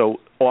 So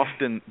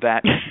often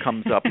that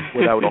comes up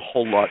without a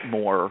whole lot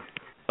more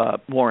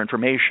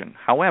information.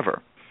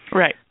 However,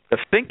 the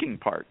thinking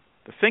part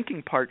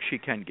she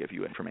can give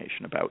you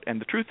information about.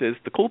 And the truth is,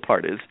 the cool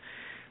part is,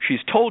 she's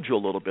told you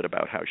a little bit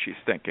about how she's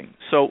thinking.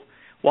 So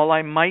while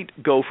I might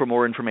go for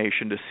more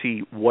information to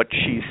see what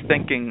she's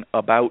thinking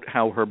about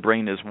how her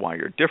brain is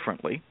wired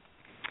differently,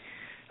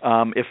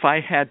 if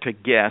I had to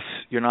guess,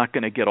 you're not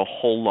going to get a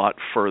whole lot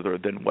further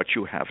than what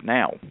you have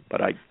now.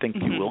 But I think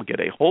you will get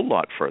a whole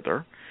lot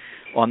further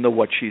on the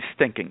what she's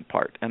thinking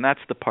part. And that's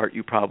the part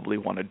you probably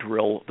want to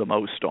drill the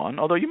most on,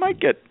 although you might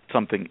get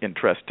something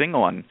interesting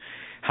on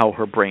how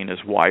her brain is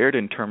wired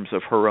in terms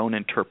of her own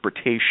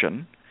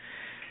interpretation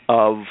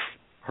of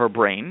her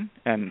brain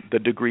and the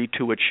degree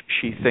to which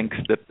she thinks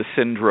that the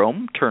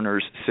syndrome,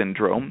 Turner's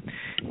syndrome,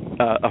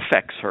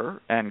 affects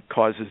her and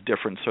causes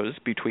differences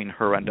between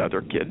her and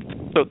other kids.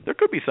 So there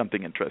could be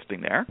something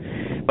interesting there.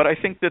 But I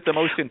think that the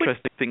most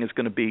interesting thing is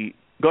going to be...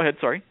 Go ahead,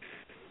 sorry.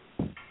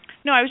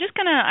 No, I was just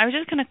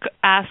gonna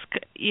ask,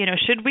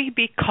 should we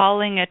be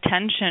calling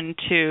attention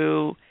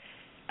to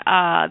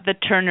the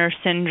Turner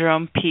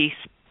syndrome piece?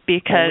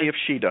 Because only if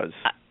she does.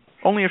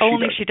 Only if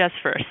she does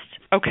first.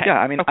 Okay. Yeah,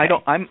 I mean, okay.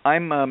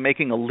 I'm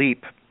making a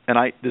leap,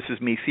 and this is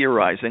me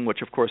theorizing,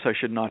 which of course I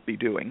should not be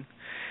doing.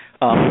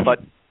 But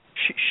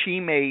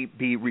she may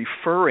be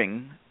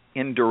referring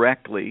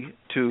indirectly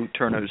to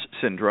Turner's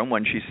syndrome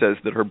when she says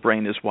that her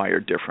brain is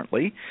wired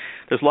differently.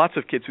 There's lots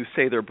of kids who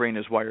say their brain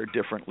is wired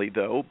differently,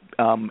 though,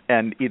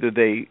 and either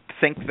they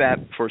think that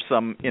for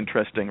some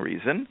interesting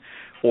reason,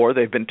 or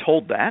they've been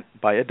told that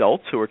by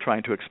adults who are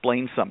trying to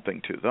explain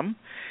something to them.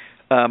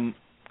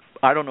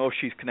 I don't know if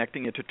she's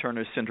connecting it to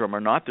Turner's syndrome or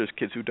not. There's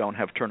kids who don't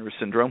have Turner's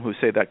syndrome who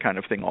say that kind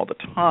of thing all the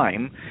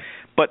time.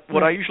 But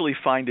what I usually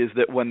find is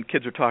that when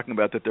kids are talking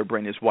about that their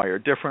brain is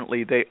wired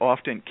differently, they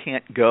often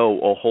can't go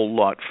a whole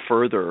lot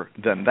further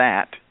than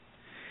that.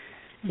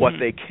 What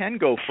they can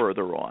go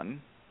further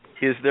on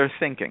is their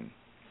thinking.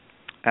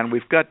 And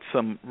we've got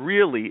some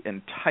really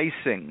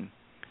enticing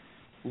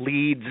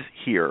leads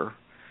here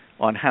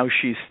on how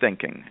she's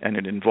thinking, and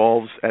it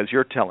involves, as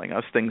you're telling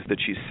us, things that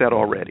she's said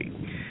already.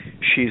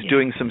 She's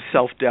doing some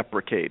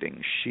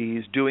self-deprecating.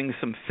 She's doing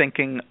some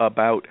thinking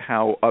about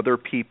how other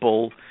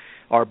people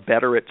are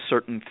better at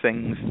certain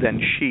things than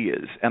she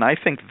is. And I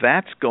think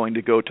that's going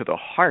to go to the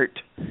heart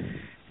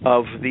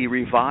of the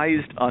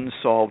revised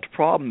unsolved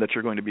problem that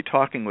you're going to be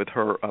talking with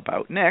her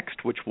about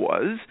next, which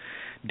was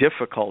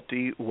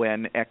difficulty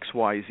when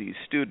XYZ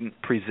student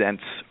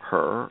presents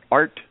her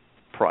art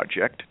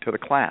project to the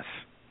class.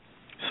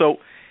 So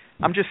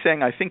I'm just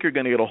saying I think you're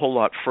going to get a whole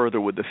lot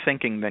further with the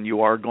thinking than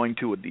you are going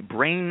to with the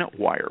brain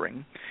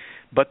wiring.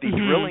 But the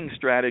drilling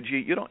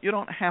strategy, you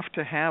don't have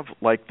to have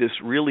like this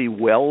really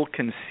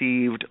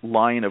well-conceived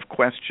line of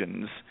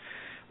questions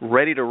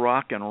ready to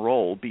rock and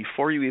roll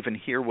before you even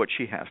hear what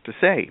she has to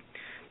say.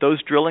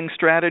 Those drilling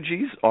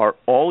strategies are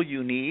all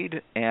you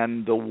need,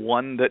 and the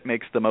one that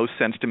makes the most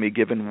sense to me,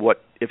 given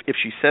what if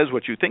she says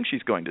what you think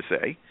she's going to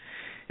say,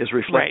 is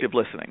reflective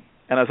listening.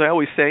 And as I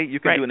always say,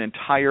 you can do an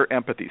entire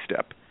empathy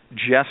step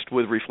just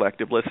with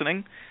reflective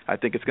listening. I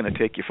think it's going to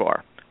take you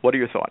far. What are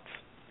your thoughts?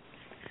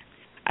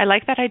 I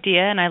like that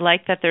idea, and I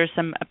like that there's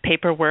some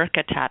paperwork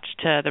attached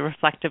to the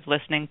reflective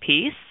listening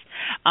piece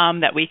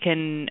that we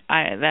can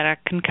that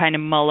I can kind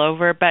of mull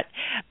over. But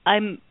I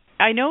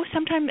know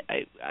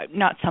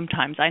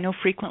I know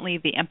frequently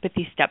the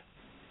empathy step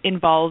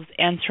involves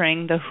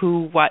answering the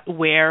who, what,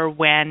 where,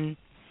 when,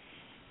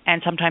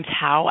 and sometimes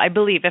how. I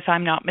believe, if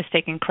I'm not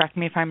mistaken, correct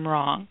me if I'm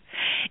wrong.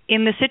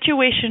 In the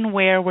situation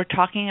where we're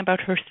talking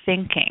about her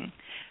thinking,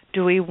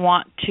 do we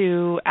want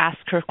to ask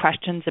her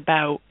questions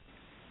about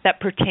that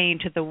pertain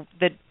to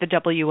the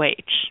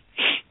WH?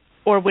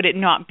 Or would it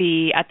not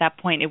be, at that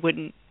point, it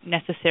wouldn't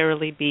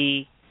necessarily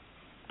be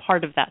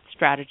part of that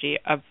strategy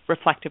of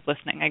reflective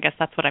listening? I guess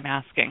that's what I'm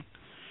asking.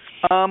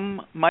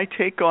 My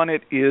take on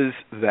it is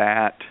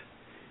that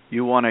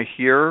you want to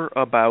hear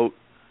about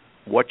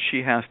what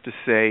she has to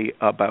say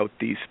about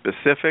the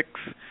specifics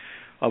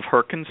of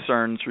her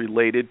concerns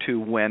related to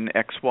when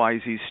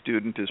XYZ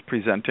student is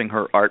presenting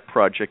her art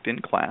project in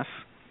class.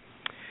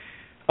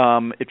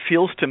 It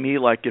feels to me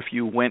like if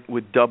you went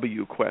with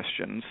W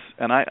questions,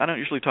 and I don't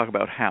usually talk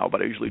about how,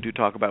 but I usually do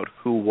talk about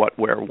who, what,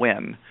 where,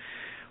 when,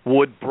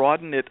 would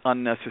broaden it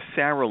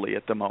unnecessarily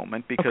at the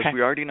moment, because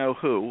we already know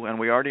who, and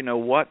we already know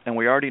what, and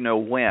we already know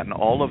when.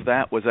 All of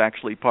that was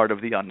actually part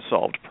of the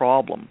unsolved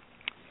problem.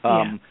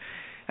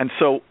 And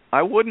so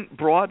I wouldn't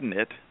broaden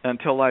it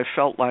until I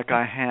felt like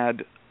I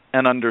had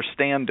an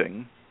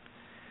understanding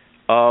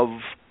of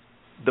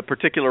the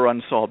particular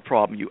unsolved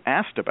problem you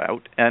asked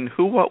about, and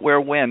who, what, where,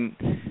 when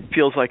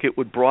feels like it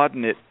would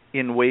broaden it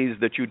in ways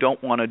that you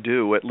don't want to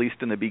do, at least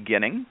in the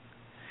beginning.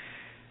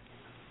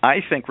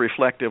 I think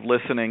reflective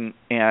listening,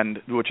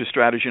 and which is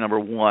strategy number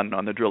 1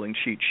 on the drilling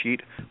cheat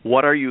sheet.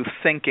 What are you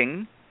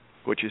thinking,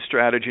 which is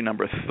strategy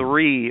number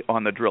 3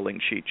 on the drilling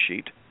cheat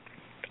sheet.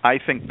 I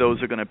think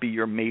those are going to be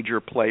your major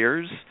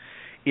players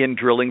in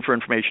drilling for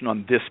information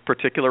on this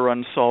particular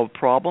unsolved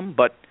problem.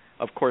 But,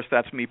 of course,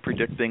 that's me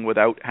predicting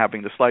without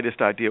having the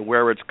slightest idea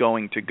where it's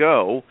going to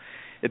go.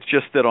 It's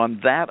just that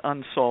on that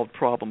unsolved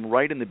problem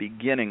right in the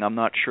beginning, I'm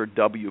not sure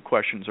W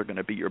questions are going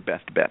to be your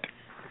best bet.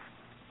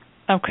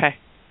 Okay,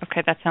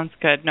 that sounds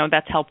good. No,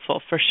 that's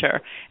helpful for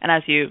sure. And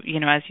as you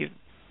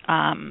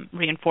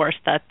reinforced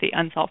that the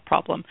unsolved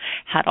problem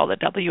had all the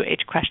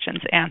WH questions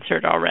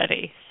answered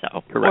already,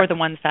 so Correct. Or the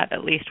ones that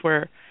at least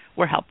were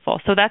helpful.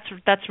 So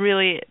that's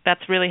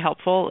really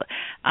helpful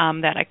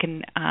that I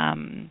can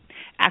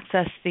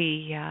access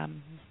the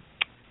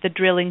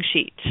drilling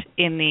sheet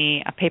in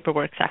the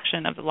paperwork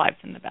section of the Lives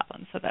in the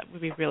Balance. So that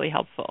would be really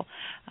helpful.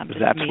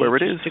 That's where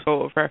it is to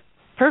go over.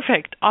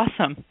 Perfect.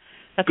 Awesome.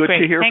 That's good great.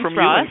 to hear Thanks, from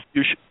Ross.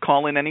 you. You should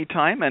call in any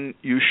time, and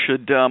you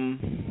should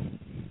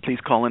please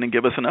call in and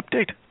give us an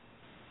update.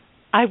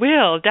 I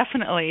will,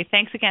 definitely.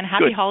 Thanks again.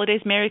 Happy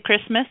holidays, Merry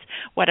Christmas,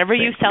 whatever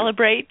you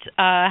celebrate.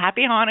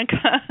 Happy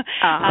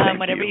Hanukkah,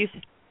 whatever you.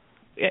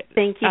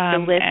 Thank you for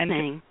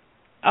listening.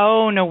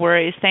 No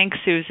worries. Thanks,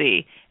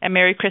 Susie. And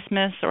Merry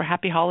Christmas or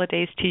Happy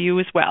Holidays to you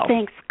as well.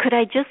 Thanks. Could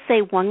I just say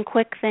one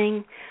quick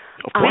thing?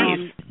 Of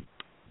course.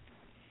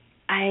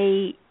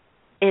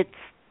 It's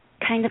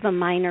kind of a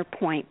minor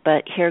point,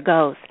 but here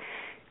goes.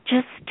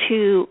 Just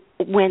to,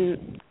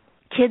 when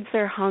kids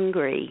are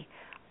hungry,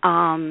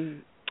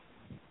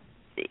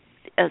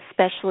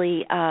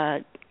 especially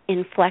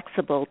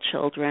inflexible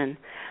children,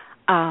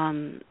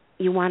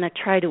 you want to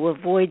try to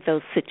avoid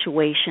those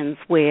situations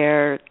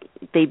where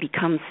they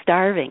become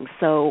starving.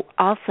 So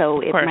also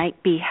it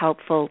might be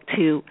helpful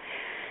to,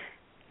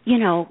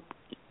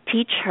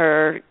 teach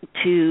her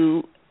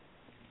to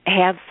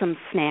have some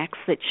snacks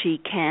that she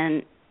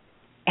can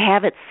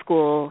have at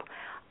school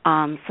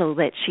so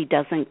that she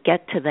doesn't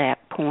get to that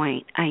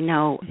point. I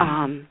know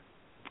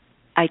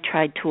I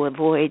tried to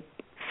avoid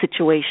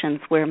situations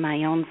where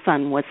my own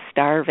son was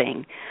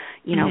starving.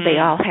 They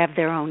all have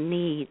their own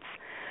needs.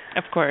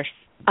 Of course.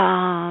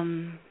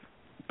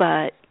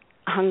 But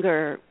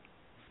hunger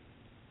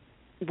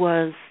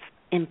was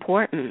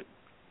important.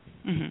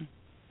 Mm-hmm.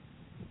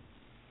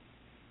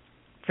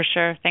 For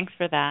sure. Thanks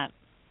for that.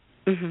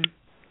 Mm-hmm.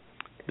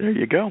 There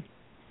you go.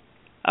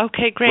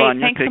 Okay, great.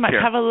 Rania, thanks so much.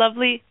 care. Have a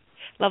lovely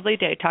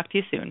day. Talk to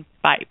you soon.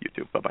 Bye. You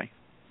too. Bye-bye.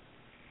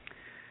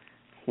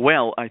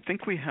 Well, I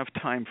think we have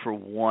time for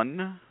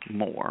one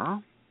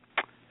more,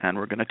 and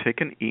we're going to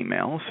take an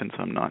email since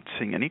I'm not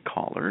seeing any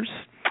callers.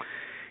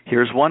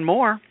 Here's one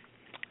more.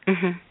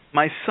 Mm-hmm.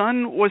 My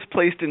son was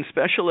placed in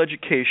special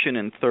education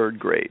in 3rd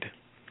grade.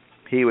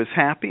 He was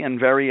happy and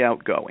very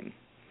outgoing.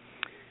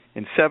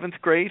 In 7th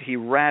grade, he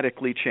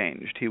radically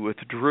changed. He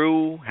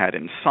withdrew, had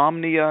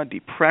insomnia,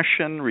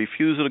 depression,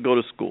 refusal to go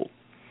to school.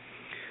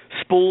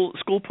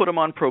 School put him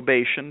on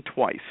probation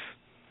twice.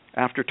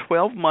 After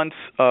 12 months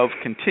of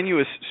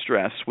continuous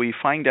stress, we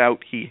find out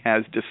he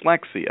has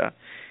dyslexia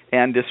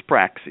and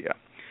dyspraxia.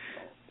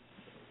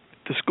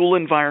 The school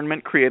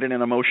environment created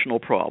an emotional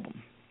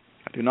problem.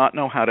 I do not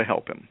know how to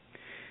help him.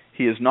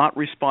 He is not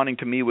responding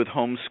to me with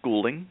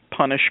homeschooling.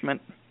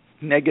 Punishment,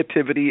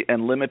 negativity,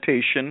 and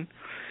limitation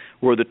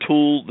were the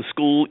tool the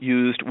school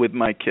used with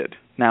my kid.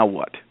 Now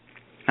what?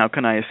 How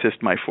can I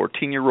assist my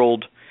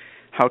 14-year-old?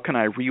 How can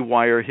I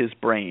rewire his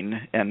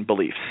brain and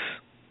beliefs?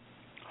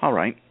 All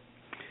right.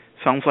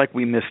 Sounds like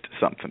we missed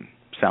something.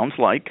 Sounds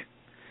like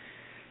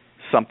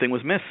something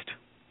was missed.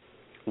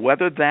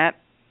 Whether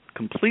that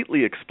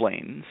completely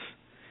explains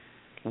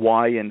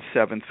why in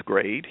 7th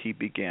grade he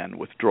began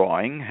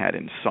withdrawing, had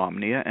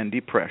insomnia and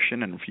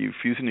depression, and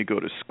refusing to go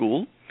to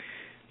school,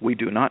 we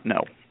do not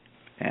know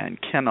and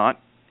cannot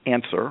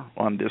answer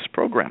on this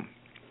program.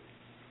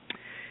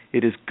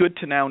 It is good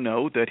to now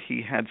know that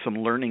he had some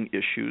learning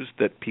issues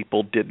that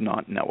people did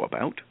not know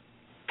about.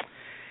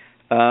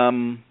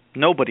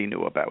 Nobody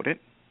knew about it.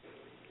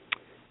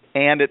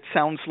 And it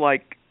sounds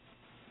like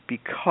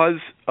because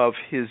of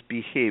his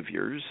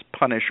behaviors,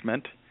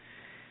 punishment,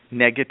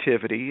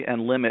 negativity,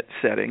 and limit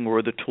setting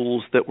were the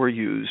tools that were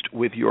used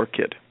with your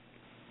kid.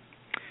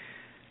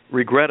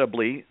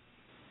 Regrettably,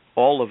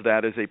 all of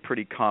that is a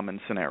pretty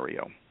common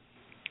scenario.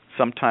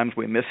 Sometimes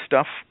we miss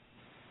stuff,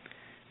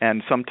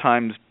 and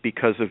sometimes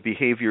because of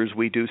behaviors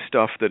we do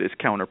stuff that is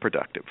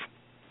counterproductive.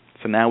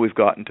 So now we've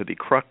gotten to the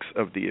crux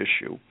of the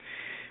issue.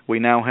 We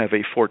now have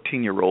a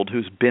 14-year-old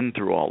who's been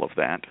through all of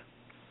that.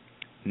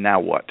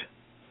 Now what?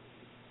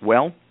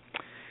 Well,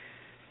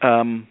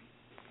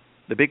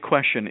 the big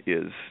question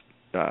is,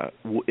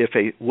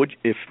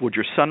 would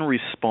your son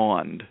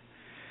respond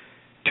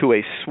to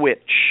a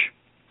switch,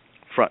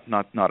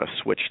 not a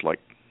switch like,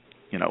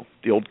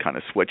 the old kind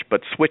of switch,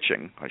 but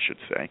switching, I should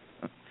say.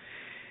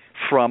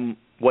 from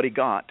what he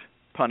got,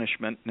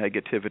 punishment,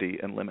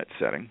 negativity, and limit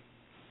setting,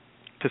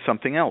 to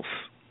something else?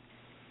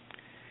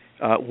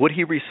 Would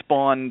he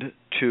respond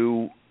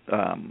to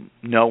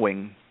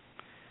knowing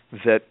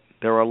that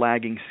there are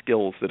lagging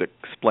skills that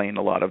explain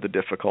a lot of the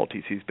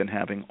difficulties he's been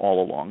having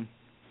all along,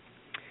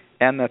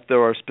 and that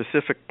there are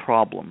specific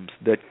problems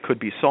that could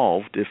be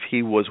solved if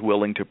he was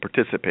willing to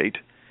participate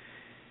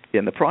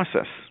in the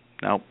process?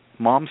 Now,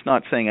 Mom's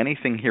not saying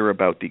anything here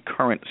about the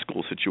current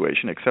school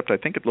situation, except I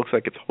think it looks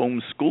like it's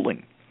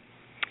homeschooling.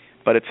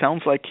 But it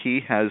sounds like he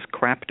has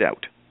crapped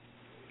out.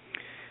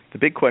 The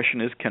big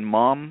question is, can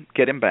Mom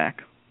get him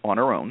back on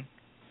her own,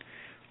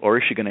 or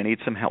is she going to need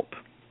some help?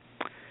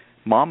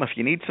 Mom, if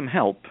you need some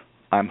help,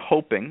 I'm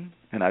hoping,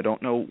 and I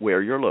don't know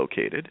where you're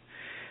located,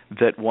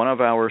 that one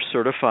of our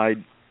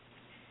certified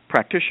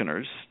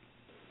practitioners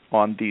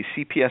on the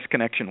CPS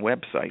Connection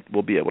website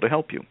will be able to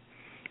help you.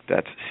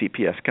 That's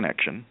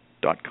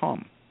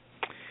cpsconnection.com.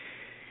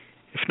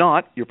 If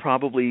not, you're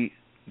probably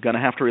going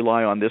to have to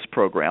rely on this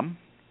program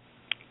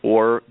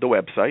or the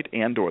website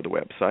or the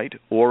website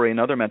or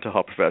another mental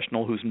health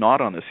professional who's not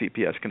on the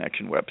CPS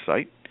Connection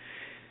website.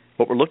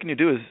 What we're looking to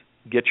do is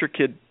get your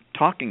kid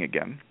talking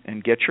again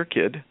and get your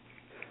kid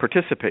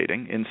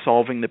participating in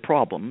solving the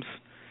problems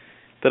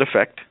that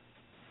affect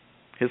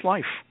his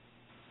life.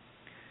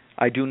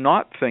 I do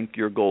not think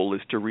your goal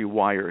is to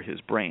rewire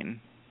his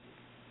brain.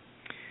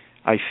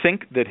 I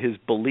think that his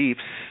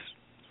beliefs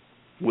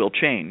will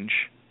change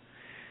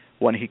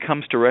when he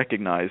comes to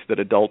recognize that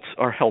adults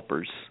are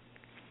helpers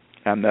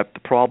and that the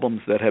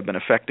problems that have been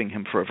affecting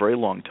him for a very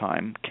long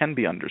time can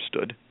be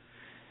understood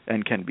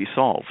and can be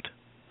solved,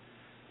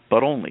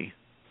 but only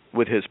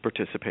with his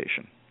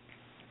participation.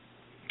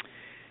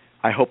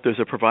 I hope there's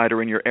a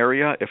provider in your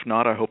area. If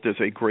not, I hope there's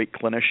a great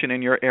clinician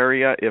in your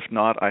area. If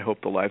not, I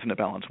hope the Lives in the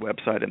Balance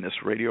website and this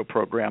radio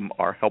program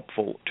are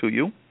helpful to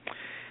you.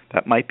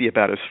 That might be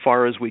about as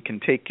far as we can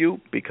take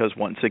you because,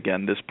 once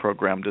again, this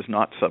program does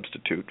not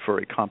substitute for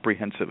a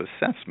comprehensive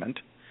assessment.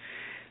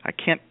 I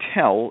can't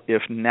tell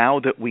if now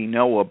that we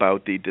know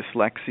about the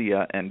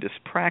dyslexia and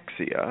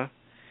dyspraxia,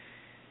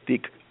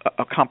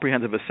 a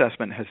comprehensive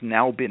assessment has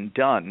now been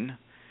done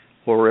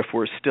or if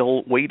we're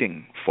still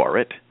waiting for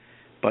it.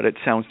 But it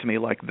sounds to me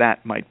like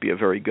that might be a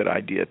very good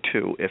idea,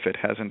 too, if it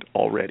hasn't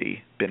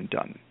already been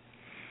done.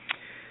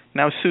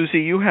 Now, Susie,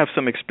 you have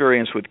some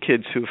experience with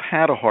kids who've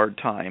had a hard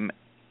time,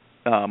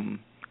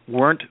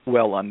 weren't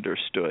well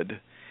understood,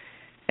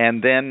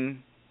 and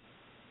then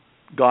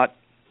got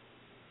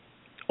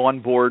on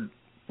board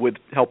with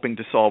helping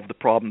to solve the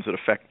problems that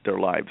affect their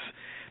lives.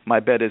 My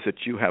bet is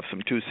that you have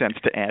some 2 cents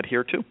to add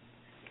here, too.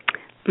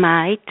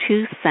 My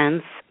 2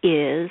 cents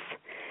is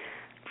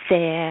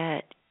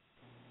that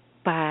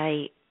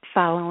by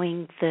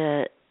following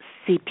the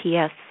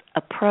CPS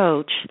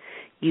approach,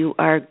 you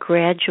are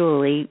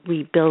gradually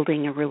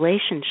rebuilding a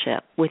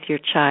relationship with your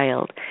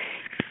child.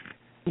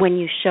 When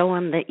you show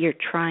them that you're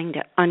trying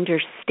to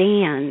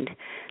understand,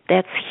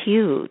 that's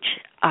huge.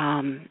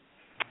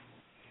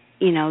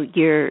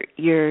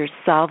 You're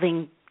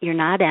solving, you're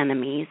not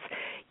enemies,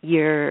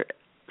 you're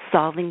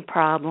solving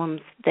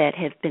problems that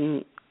have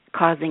been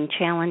causing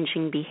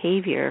challenging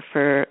behavior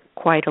for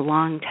quite a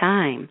long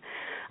time.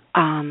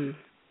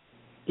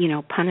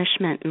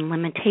 Punishment and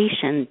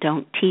limitation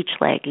don't teach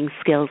lagging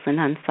skills and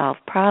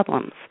unsolved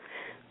problems,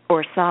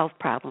 or solve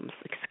problems,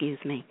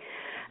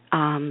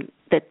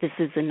 that this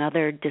is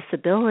another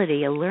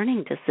disability, a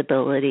learning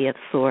disability of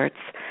sorts,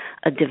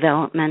 a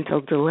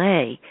developmental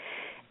delay.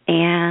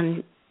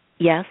 And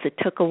yes, it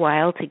took a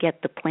while to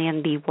get the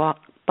Plan B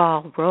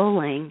ball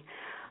rolling,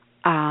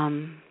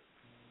 and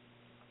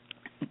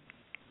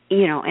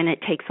it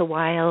takes a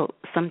while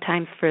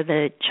sometimes for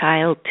the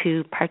child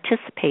to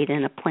participate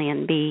in a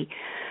Plan B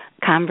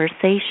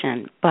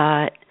conversation,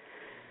 but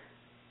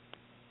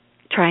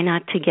try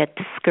not to get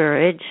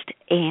discouraged,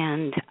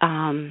 and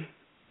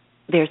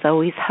there's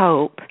always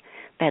hope.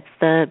 That's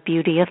the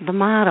beauty of the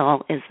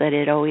model, is that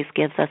it always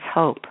gives us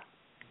hope.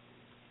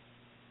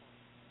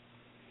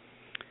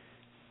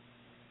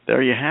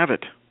 There you have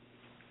it.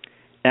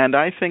 And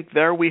I think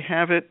there we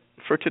have it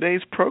for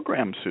today's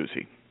program,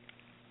 Susie.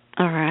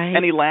 All right.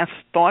 Any last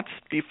thoughts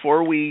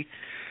before we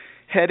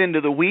head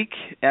into the week,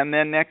 and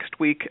then next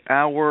week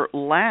our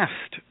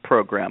last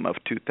program of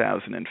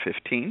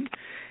 2015?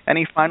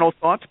 Any final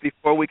thoughts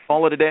before we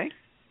call it a day?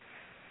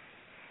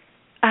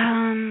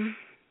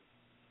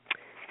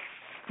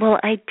 Well,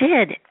 I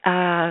did.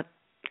 I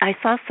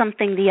saw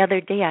something the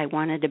other day I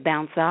wanted to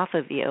bounce off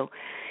of you.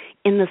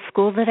 In the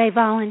school that I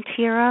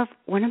volunteer of,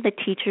 one of the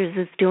teachers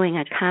is doing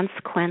a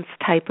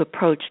consequence-type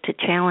approach to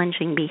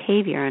challenging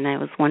behavior, and I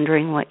was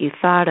wondering what you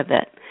thought of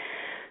it.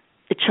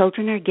 The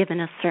children are given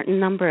a certain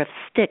number of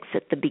sticks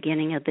at the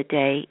beginning of the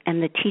day,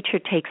 and the teacher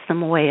takes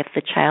them away if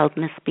the child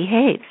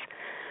misbehaves.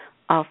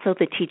 Also,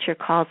 the teacher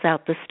calls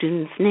out the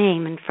student's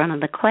name in front of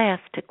the class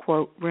to,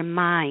 quote,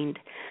 remind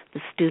the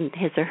student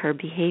his or her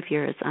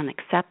behavior is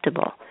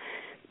unacceptable.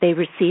 They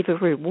receive a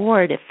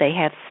reward if they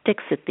have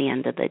sticks at the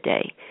end of the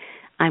day.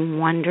 I'm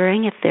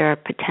wondering if there are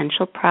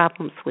potential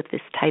problems with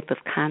this type of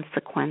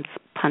consequence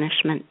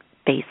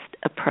punishment-based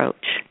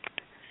approach.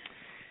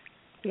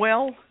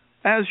 Well,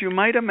 as you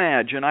might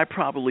imagine, I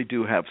probably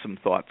do have some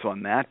thoughts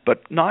on that,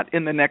 but not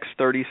in the next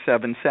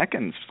 37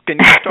 seconds. Can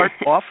you start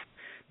off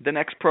the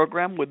next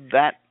program with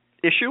that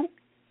issue?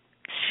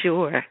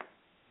 Sure.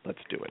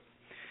 Let's do it.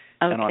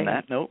 Okay. And on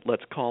that note,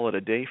 let's call it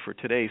a day for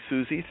today.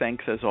 Susie,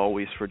 thanks as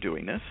always for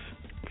doing this.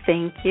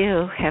 Thank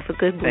you. Have a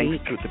good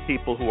week. Thanks to the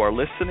people who are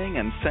listening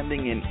and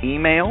sending in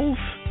emails.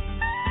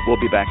 We'll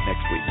be back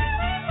next week.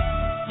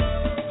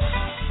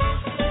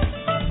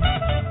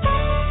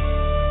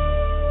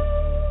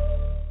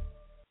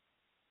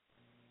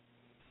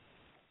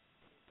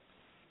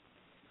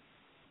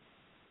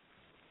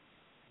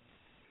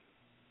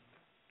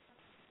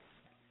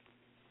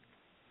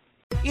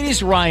 It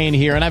is Ryan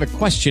here, and I have a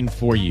question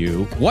for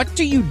you. What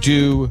do you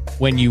do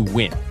when you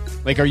win?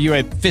 Like, are you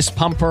a fist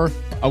pumper,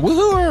 a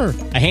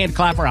woohooer, a hand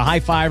clapper, a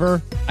high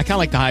fiver? I kind of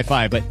like the high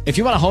five, but if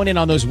you want to hone in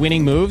on those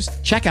winning moves,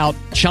 check out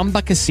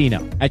Chumba Casino.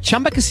 At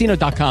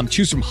ChumbaCasino.com,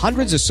 choose from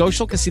hundreds of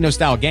social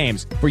casino-style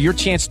games for your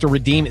chance to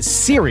redeem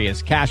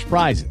serious cash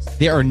prizes.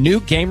 There are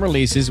new game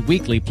releases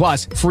weekly,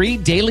 plus free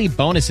daily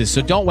bonuses,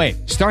 so don't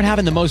wait. Start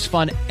having the most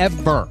fun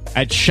ever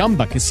at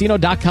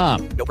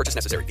ChumbaCasino.com. No purchase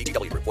necessary.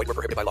 VGW Group. Void where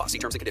prohibited by law. See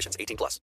terms and conditions. 18+.